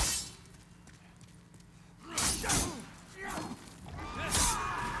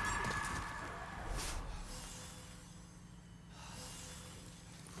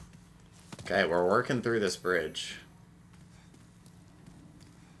 Okay, we're working through this bridge.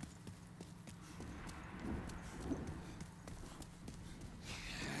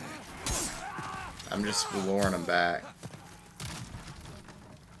 I'm just luring them back.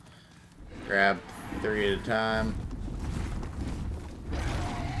 Grab 3 at a time.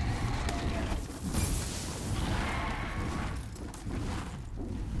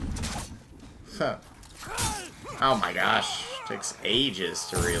 Huh. Oh my gosh. Takes ages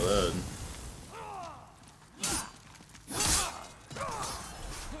to reload.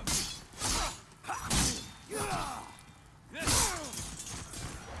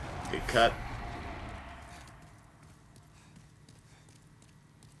 Good cut.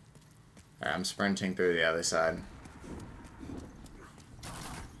 Alright, I'm sprinting through the other side.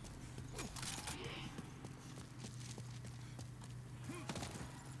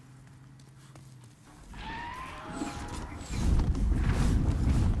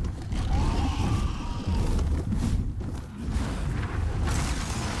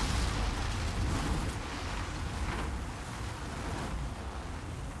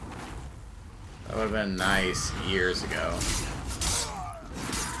 That would have been nice years ago.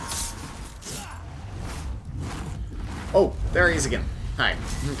 Oh, there he is again. Hi.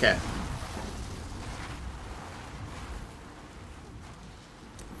 Okay.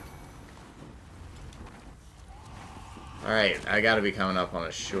 Alright, I gotta be coming up on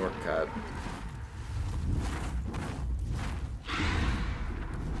a shortcut.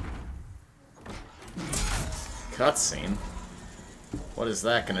 Cutscene? What is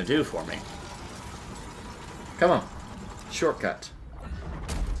that gonna do for me? Come on. Shortcut.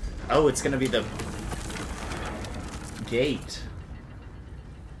 Oh, it's gonna be the gate.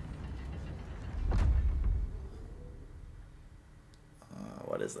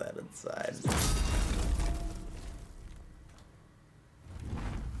 What is that inside?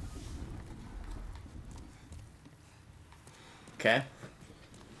 Okay.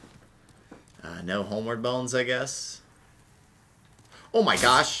 No homeward bones, I guess. Oh my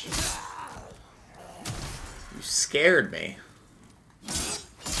gosh! You scared me.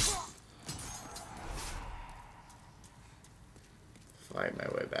 Fight my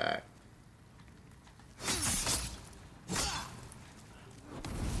way back.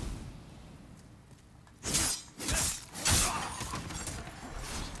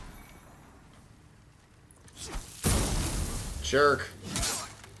 Jerk.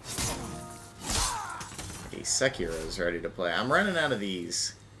 Hey, Sekiro's ready to play. I'm running out of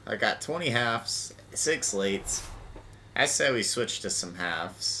these. I got 20 halves, 6 lates. I say we switch to some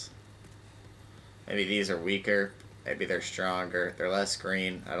halves. Maybe these are weaker. Maybe they're stronger. They're less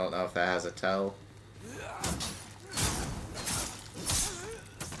green. I don't know if that has a tell.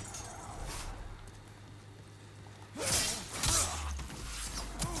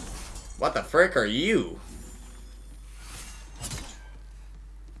 What the frick are you?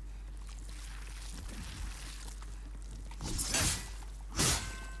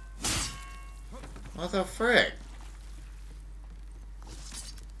 What the frick?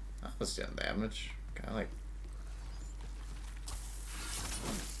 That was doing damage. Kinda like...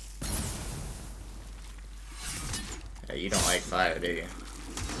 Yeah, you don't like fire, do you?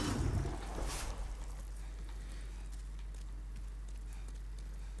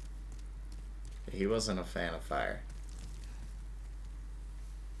 He wasn't a fan of fire.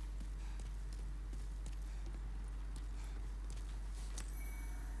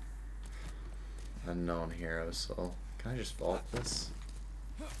 Unknown hero soul. Can I just vault this?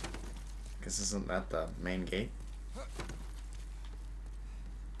 Because isn't that the main gate?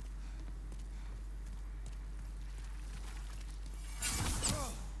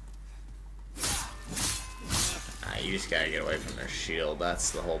 Ah, you just gotta get away from their shield.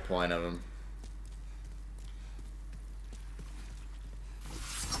 That's the whole point of them.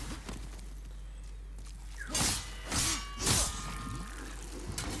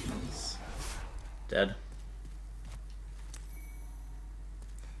 Dead.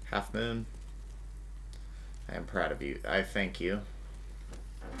 Half moon. I am proud of you. I thank you.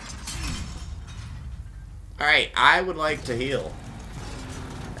 Alright, I would like to heal.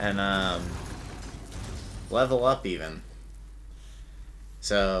 And, level up even.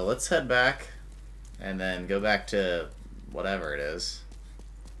 So, let's head back. And then go back to whatever it is.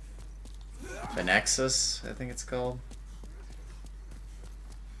 The Nexus, I think it's called.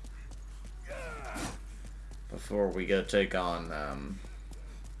 Before we go take on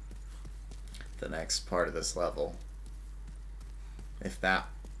the next part of this level. If that...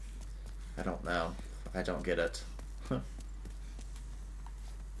 I don't know. I don't get it.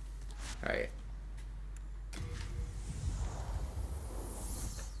 Alright.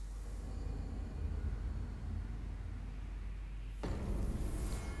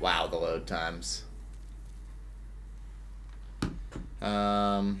 Wow, the load times.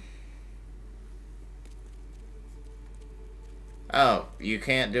 Oh, you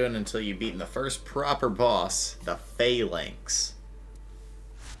can't do it until you've beaten the first proper boss, the Phalanx.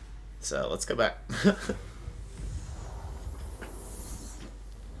 So, let's go back.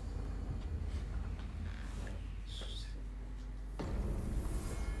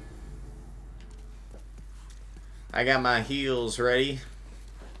 I got my heals ready.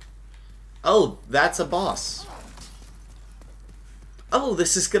 Oh, that's a boss. Oh,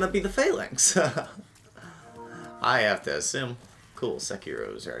 this is gonna be the Phalanx. I have to assume. Cool,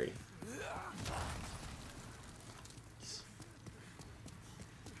 Sekiro's ready.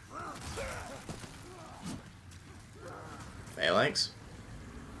 Phalanx?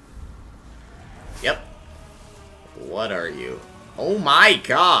 Yep. What are you? Oh my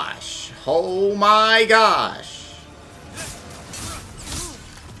gosh! Oh my gosh!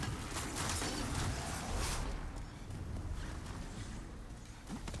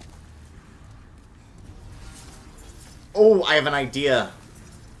 Oh, I have an idea.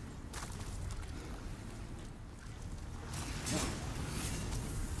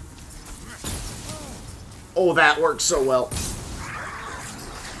 Oh, that works so well.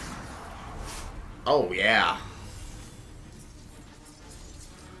 Oh, yeah.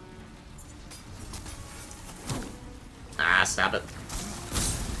 Ah, stop it.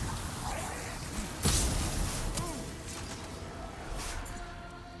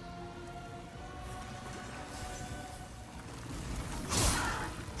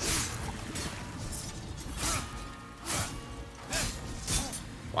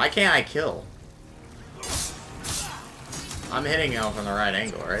 Why can't I kill? I'm hitting him from the right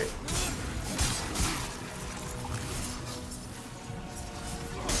angle, right?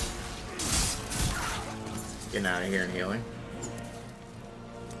 Getting out of here and healing.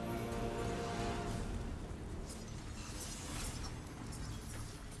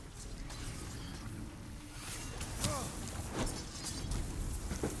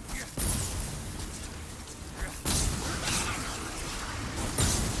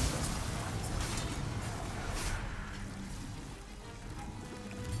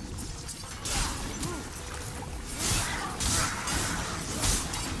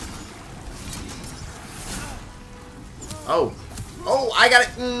 Oh. Oh, I got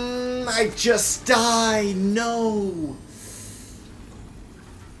it. I just died. No.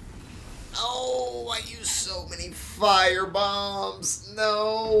 Oh, I used so many fire bombs.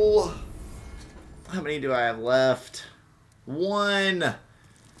 No. How many do I have left? 1.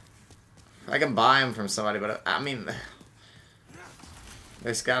 I can buy them from somebody, but I mean,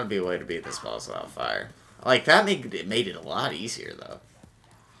 there's got to be a way to beat this boss without fire. Like, that made it a lot easier, though.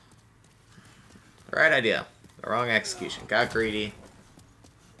 Right idea. The wrong execution. Got greedy.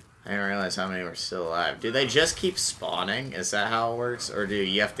 I didn't realize how many were still alive. Do they just keep spawning? Is that how it works? Or do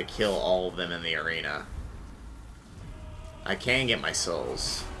you have to kill all of them in the arena? I can get my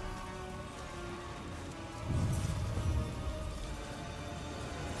souls.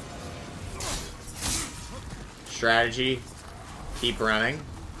 Strategy. Keep running.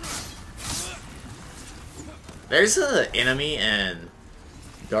 There's an enemy in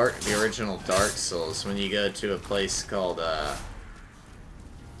the original Dark Souls when you go to a place called the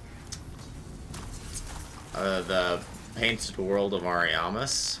Painted World of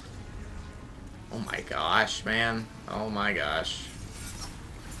Ariamis. Oh my gosh, man. Oh my gosh.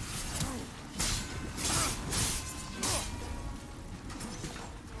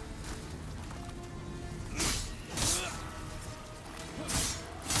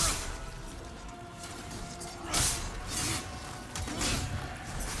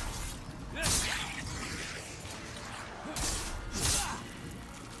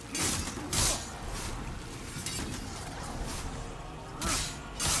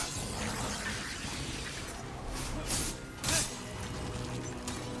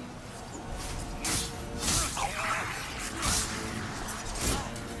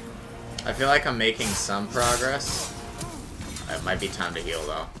 I feel like I'm making some progress. It might be time to heal,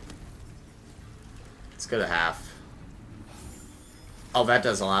 though. Let's go to half. Oh, that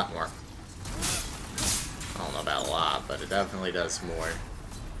does a lot more. I don't know about a lot, but it definitely does more.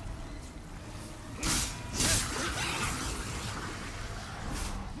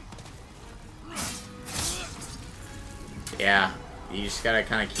 Yeah, you just gotta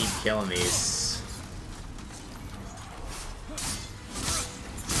kind of keep killing these.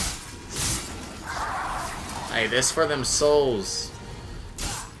 Hey, this for them souls.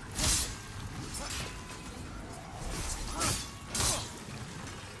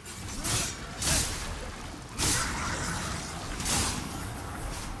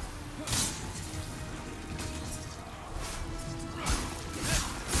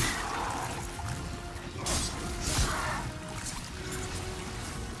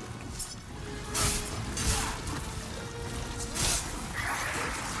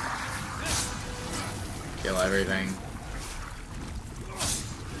 Kill everything.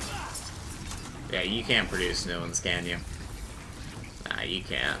 Yeah, you can't produce new ones, can you? Nah, you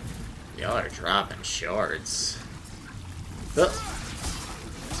can't. Y'all are dropping shards. Ugh.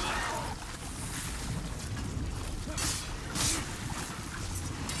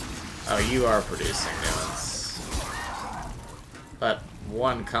 Oh, you are producing new ones. But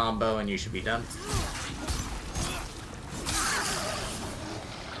one combo and you should be done.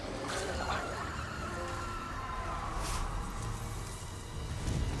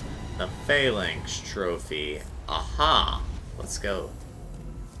 The Phalanx Trophy. Aha! Let's go.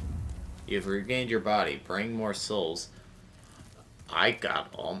 You've regained your body. Bring more souls. I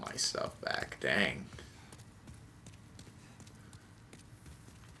got all my stuff back. Dang.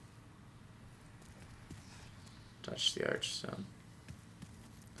 Touch the Archstone.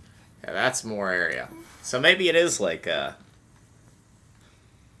 Yeah, that's more area. So maybe it is like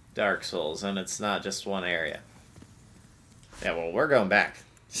Dark Souls, and it's not just one area. Yeah, well, we're going back.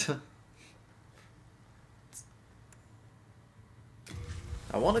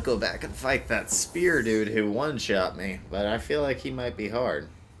 I want to go back and fight that spear dude who one-shot me, but I feel like he might be hard.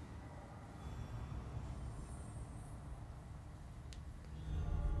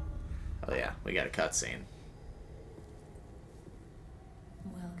 Oh yeah, we got a cutscene.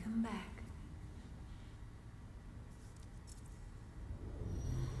 Welcome back.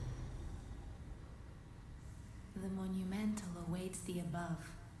 The monumental awaits the above.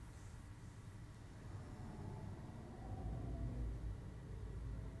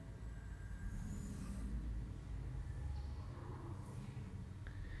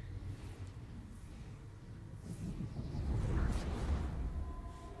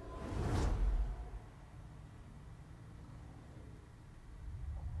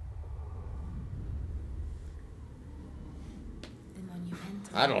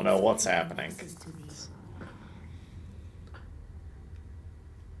 I don't know what's happening.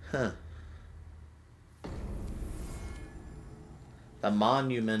 Huh. The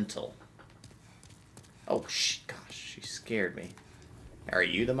Monumental. Oh, gosh, she scared me. Are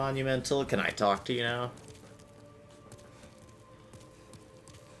you the Monumental? Can I talk to you now?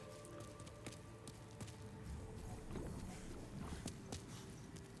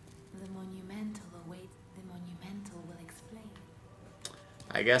 The monumental awaits. The monumental will explain.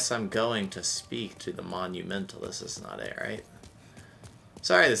 I guess I'm going to speak to the Monumental. This is not it, right?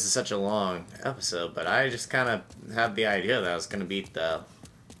 Sorry this is such a long episode, but I just kind of had the idea that I was going to beat the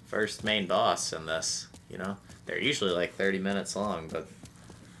first main boss in this, you know? They're usually like 30 minutes long, but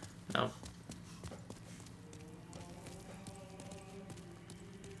no.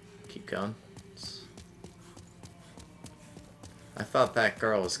 Keep going. I thought that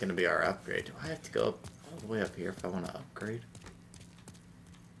girl was going to be our upgrade. Do I have to go up, all the way up here if I want to upgrade?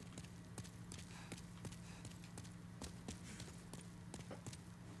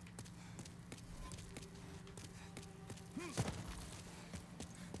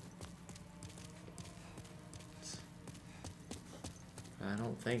 I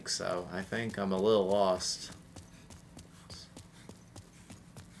don't think so. I think I'm a little lost.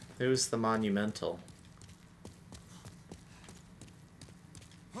 Who's the Monumental?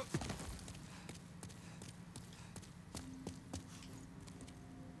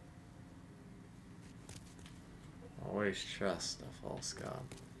 Always trust a false god.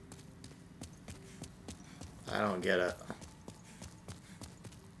 I don't get it.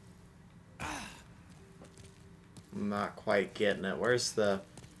 I'm not quite getting it. Where's the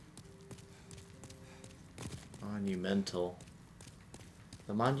Monumental?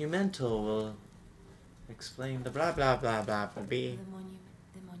 The Monumental will explain the blah blah blah blah blah. The monumental.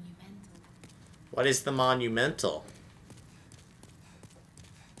 What is the Monumental?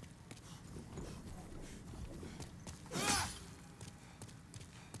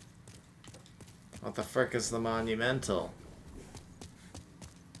 What the frick is the Monumental?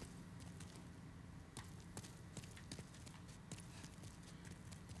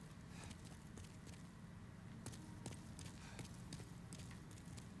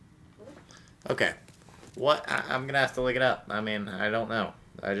 Okay. What? I'm gonna have to look it up. I mean, I don't know.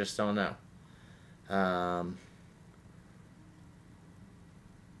 I just don't know.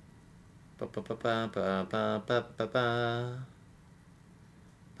 Ba ba ba ba ba ba ba ba ba.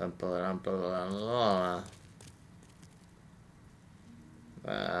 Bum, ba, dum, ba, la, la,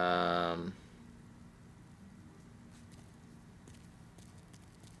 la.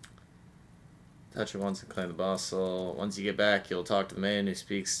 Touch it once and claim the boss soul. Once you get back, you'll talk to the man who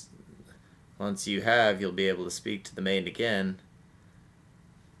speaks. Once you have, you'll be able to speak to the maid again.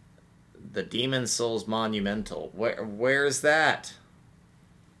 The Demon Souls Monumental. Where's that?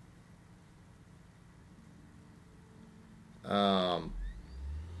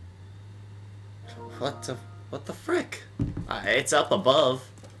 What the frick? It's up above.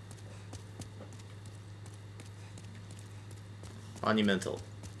 Monumental.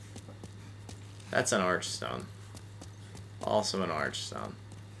 That's an archstone. Also an archstone.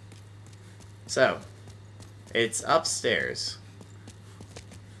 So, it's upstairs.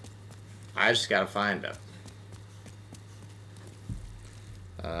 I just gotta find it.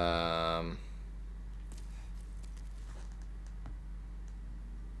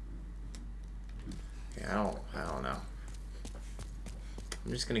 Yeah, I don't know.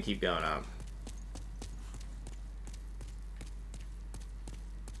 I'm just gonna keep going up.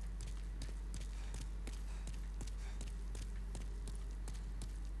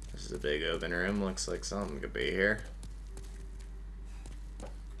 This is a big open room. Looks like something could be here.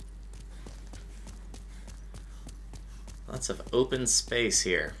 Lots of open space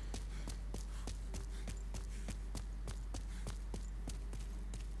here.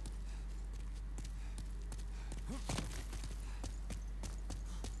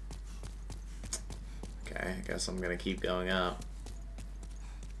 Okay, I guess I'm gonna keep going up.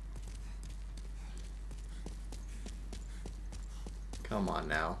 Come on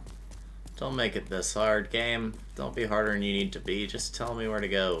now. Don't make it this hard, game. Don't be harder than you need to be. Just tell me where to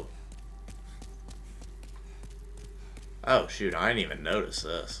go. Oh, shoot. I didn't even notice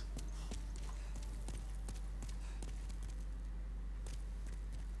this.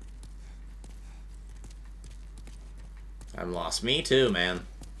 I've lost me too, man.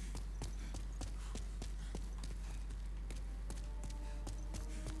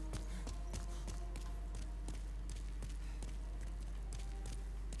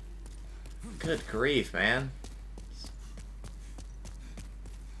 Good grief, man.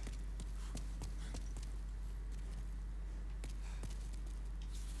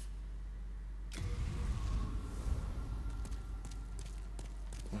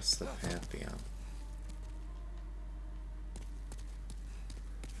 What's the path beyond?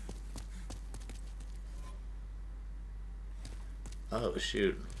 Oh,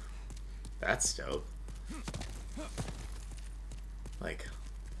 shoot. That's dope. Like,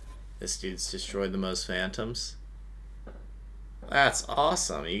 this dude's destroyed the most phantoms. That's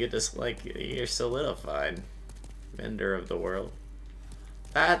awesome. You get this, like, you're solidified. Mender of the world.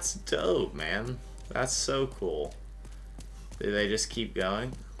 That's dope, man. That's so cool. Do they just keep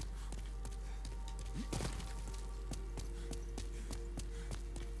going?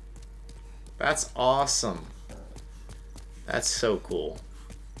 That's awesome. That's so cool.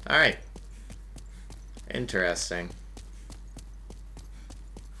 Alright. Interesting.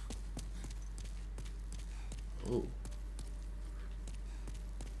 Ooh.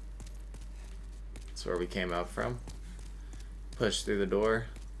 That's where we came up from. Push through the door.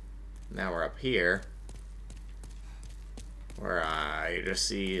 Now we're up here. Where I just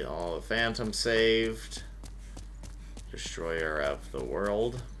see all the phantoms saved. Destroyer of the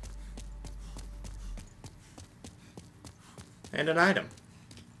world. And an item.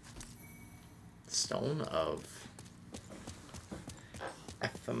 Stone of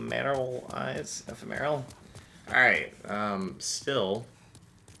ephemeral eyes. Ephemeral? Alright, still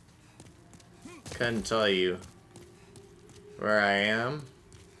couldn't tell you where I am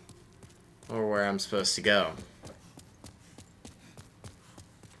or where I'm supposed to go.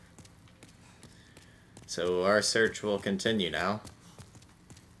 So our search will continue now.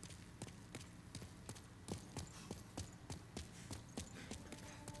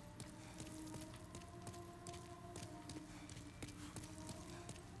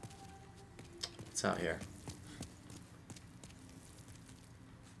 What's out here?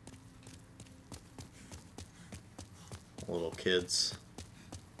 Little kids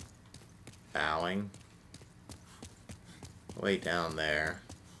bowing. Way down there.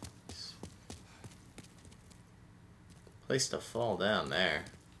 Place to fall down there.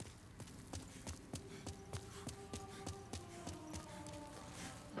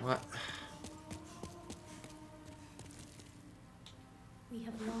 What? We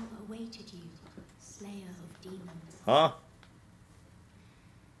have long awaited you, Slayer of Demons. Huh?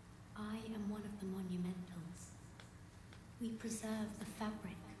 I am one of the monumentals. We preserve the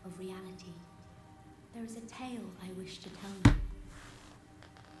fabric of reality. There is a tale I wish to tell you.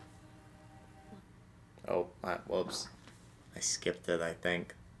 Oh, whoops. I skipped it, I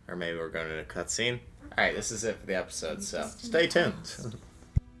think. Or maybe we're going to a cutscene. Alright, this is it for the episode, so stay tuned.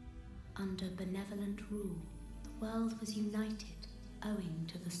 Under benevolent rule, the world was united owing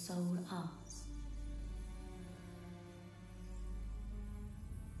to the soul arts.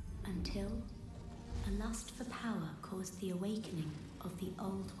 Until a lust for power caused the awakening of the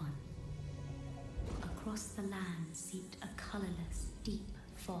Old One. Across the land seeped a colorless, deep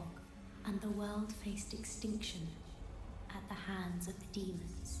fog, and the world faced extinction at the hands of the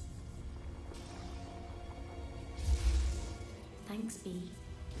demons. Thanks be,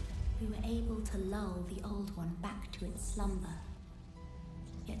 we were able to lull the Old One back to its slumber,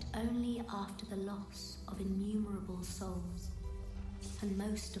 yet only after the loss of innumerable souls, and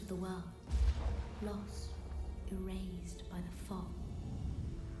most of the world lost, erased by the fog.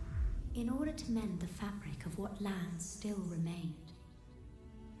 In order to mend the fabric of what lands still remained,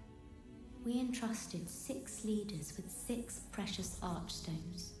 we entrusted 6 leaders with 6 precious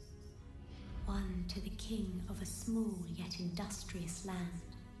archstones. One to the king of a small yet industrious land.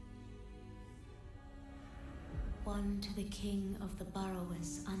 One to the king of the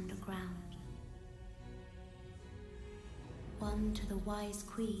burrowers underground. One to the wise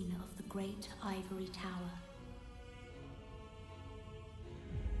queen of the great ivory tower.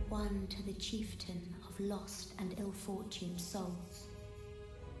 One to the chieftain of lost and ill-fortuned souls.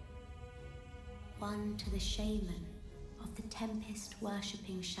 One to the shaman of the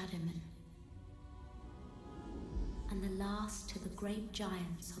tempest-worshipping shadowmen. And the last to the great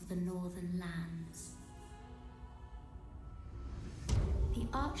giants of the northern lands. The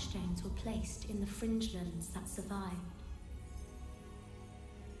archstones were placed in the fringelands that survived.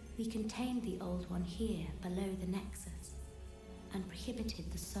 We contained the Old One here below the Nexus and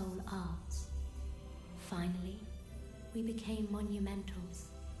prohibited the soul arts. Finally, we became monumentals,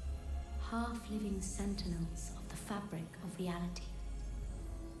 half-living sentinels of the fabric of reality.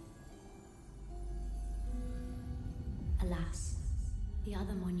 Alas, the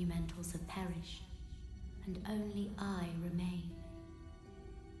other monumentals have perished, and only I remain.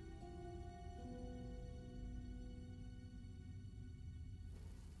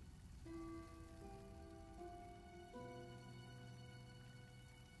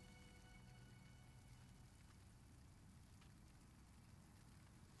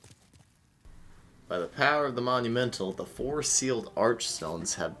 By the power of the monumental, the 4 sealed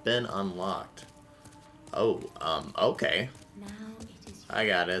archstones have been unlocked. Oh, okay. Now it is I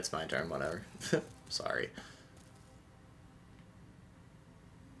got it. It's my turn. Whatever. Sorry.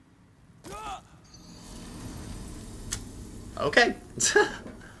 Okay.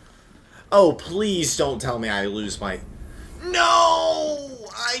 Oh, please don't tell me I lose my... No!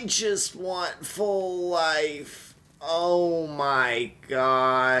 I just want full life. Oh my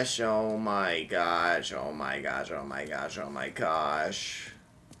gosh. Oh my gosh. Oh my gosh. Oh my gosh. Oh my gosh.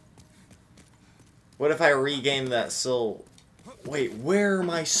 What if I regain that soul? Wait, where are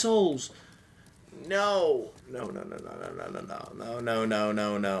my souls? No. No, no, no, no, no, no, no, no, no, no,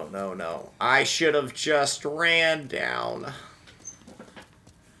 no, no, no, no. I should have just ran down.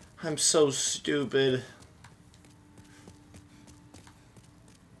 I'm so stupid.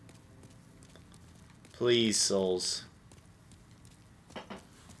 Please, souls.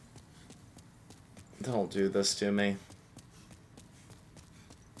 Don't do this to me.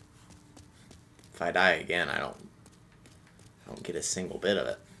 If I die again, I don't get a single bit of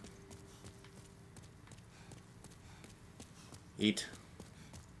it. Eat.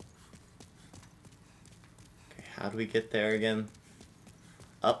 Okay, how do we get there again?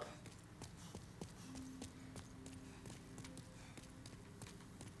 Up.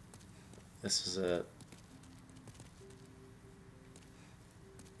 This is it.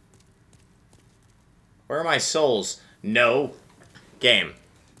 Where are my souls? No. Game.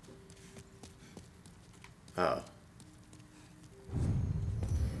 Oh.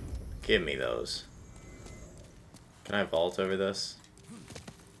 Give me those. Can I vault over this?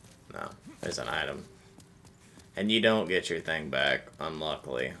 No. There's an item. And you don't get your thing back,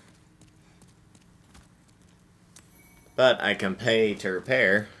 unluckily. But I can pay to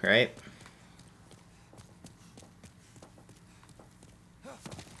repair, right?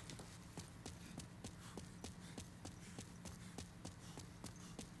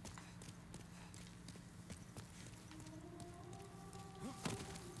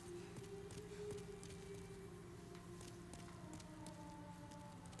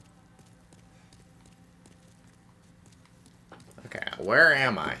 Okay, where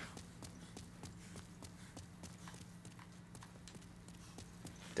am I?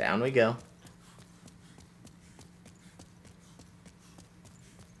 down we go.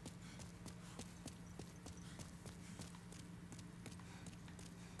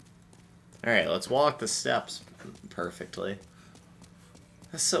 Alright, let's walk the steps perfectly.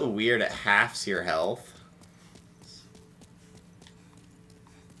 That's so weird, it halves your health.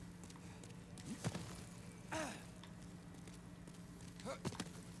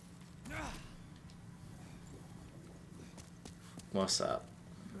 What's up?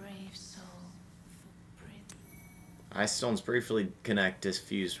 Brave soul, Ice stones briefly connect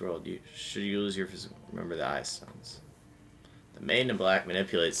diffused world. Should you lose your physical, remember the ice stones. The maiden in black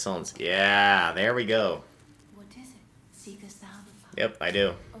manipulates stones. Yeah, there we go. What is it? Seekest thou the Yep, I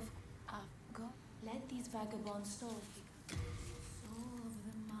do. Go. Let these vagabonds soul of the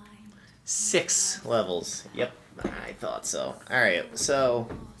mind. 6 levels. Yep, I thought so. Alright, so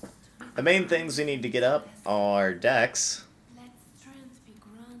the main things we need to get up are Dex.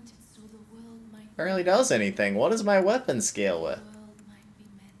 Barely does anything. What is my weapon scale with?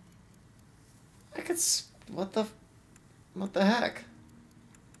 I could. What the heck?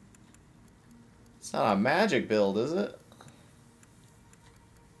 It's not a magic build, is it?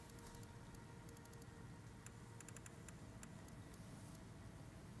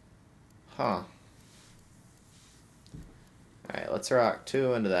 Huh. Alright, let's rock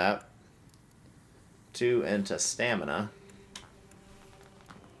 2 into that. 2 into stamina.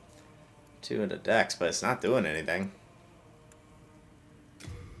 2 into Dex, but it's not doing anything.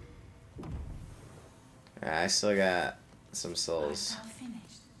 I still got some souls.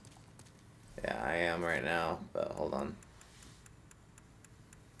 Yeah, I am right now, but hold on.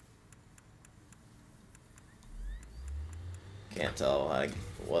 Can't tell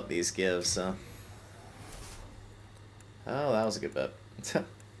what these give, so. Oh, that was a good bit.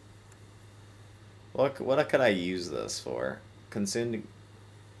 What could I use this for? Consume,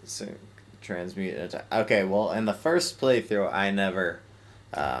 transmute, attack. Okay, well, in the first playthrough, I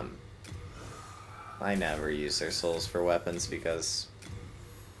never use their souls for weapons because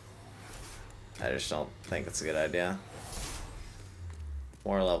I just don't think it's a good idea.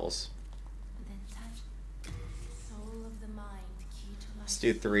 More levels. Let's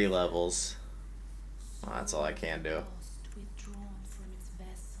do 3 levels. Well, that's all I can do.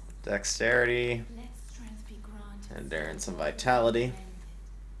 Dexterity. Endurance and vitality.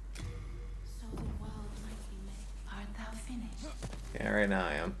 Yeah, right now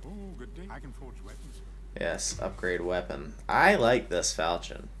I am. Yes, upgrade weapon. I like this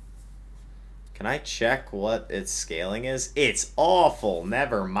falchion. Can I check what its scaling is? It's awful.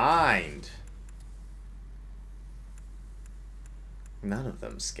 Never mind. None of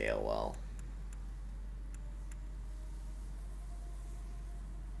them scale well.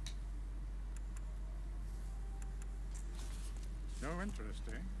 No interest,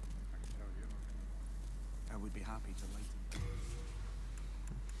 eh? I can tell you. I would be happy to lighten.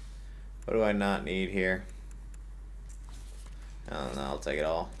 What do I not need here? I don't know, I'll take it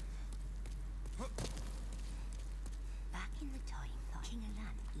all. Back in the time that King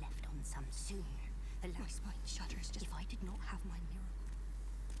Alan left on some soon, the last spine shudders just if I did not have my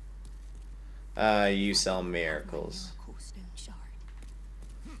miracle. You sell miracles.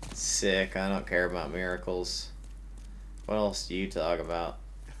 Sick, I don't care about miracles. What else do you talk about?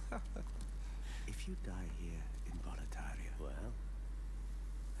 If you die here in Boletaria, well,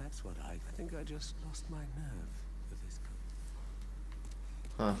 that's what I think. I just lost my nerve for this.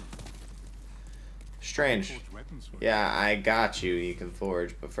 Huh. Strange. Yeah, I got you. You can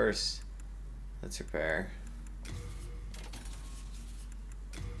forge, but first, let's repair.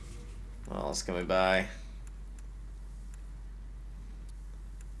 What else can we buy?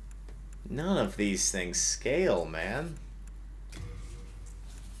 None of these things scale, man.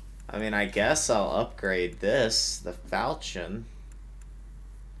 I mean, I guess I'll upgrade this, the falchion.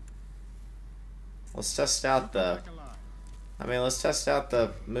 Let's test out the... let's test out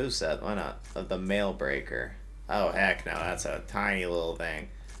the moveset. Why not? Of the mail breaker. Oh, heck no. That's a tiny little thing.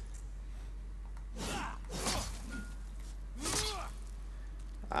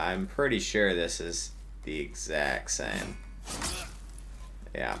 I'm pretty sure this is the exact same.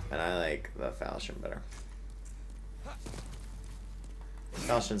 Yeah, and I like the falchion better.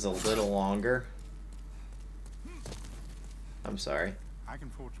 Falchion's a little longer. I'm sorry. I can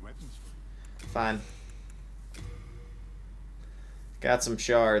forge weapons for you. Fine. Got some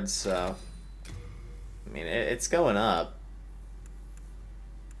shards, so... I mean, it's going up.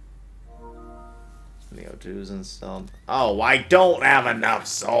 The O2's installed. Oh, I don't have enough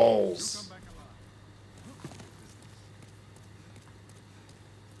souls!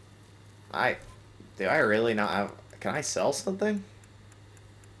 Do I really not have... Can I sell something?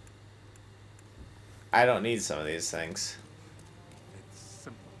 I don't need some of these things. It's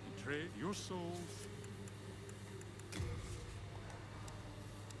simple. You trade your souls.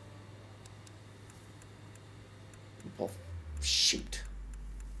 Well, shoot.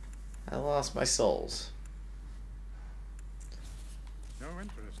 I lost my souls. No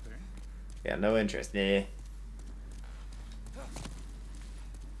interest, eh? Yeah, no interest. Eh.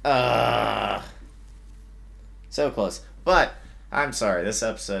 So close. But, I'm sorry, this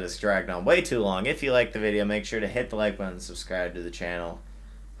episode has dragged on way too long. If you liked the video, make sure to hit the like button and subscribe to the channel.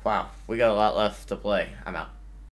 Wow, we got a lot left to play. I'm out.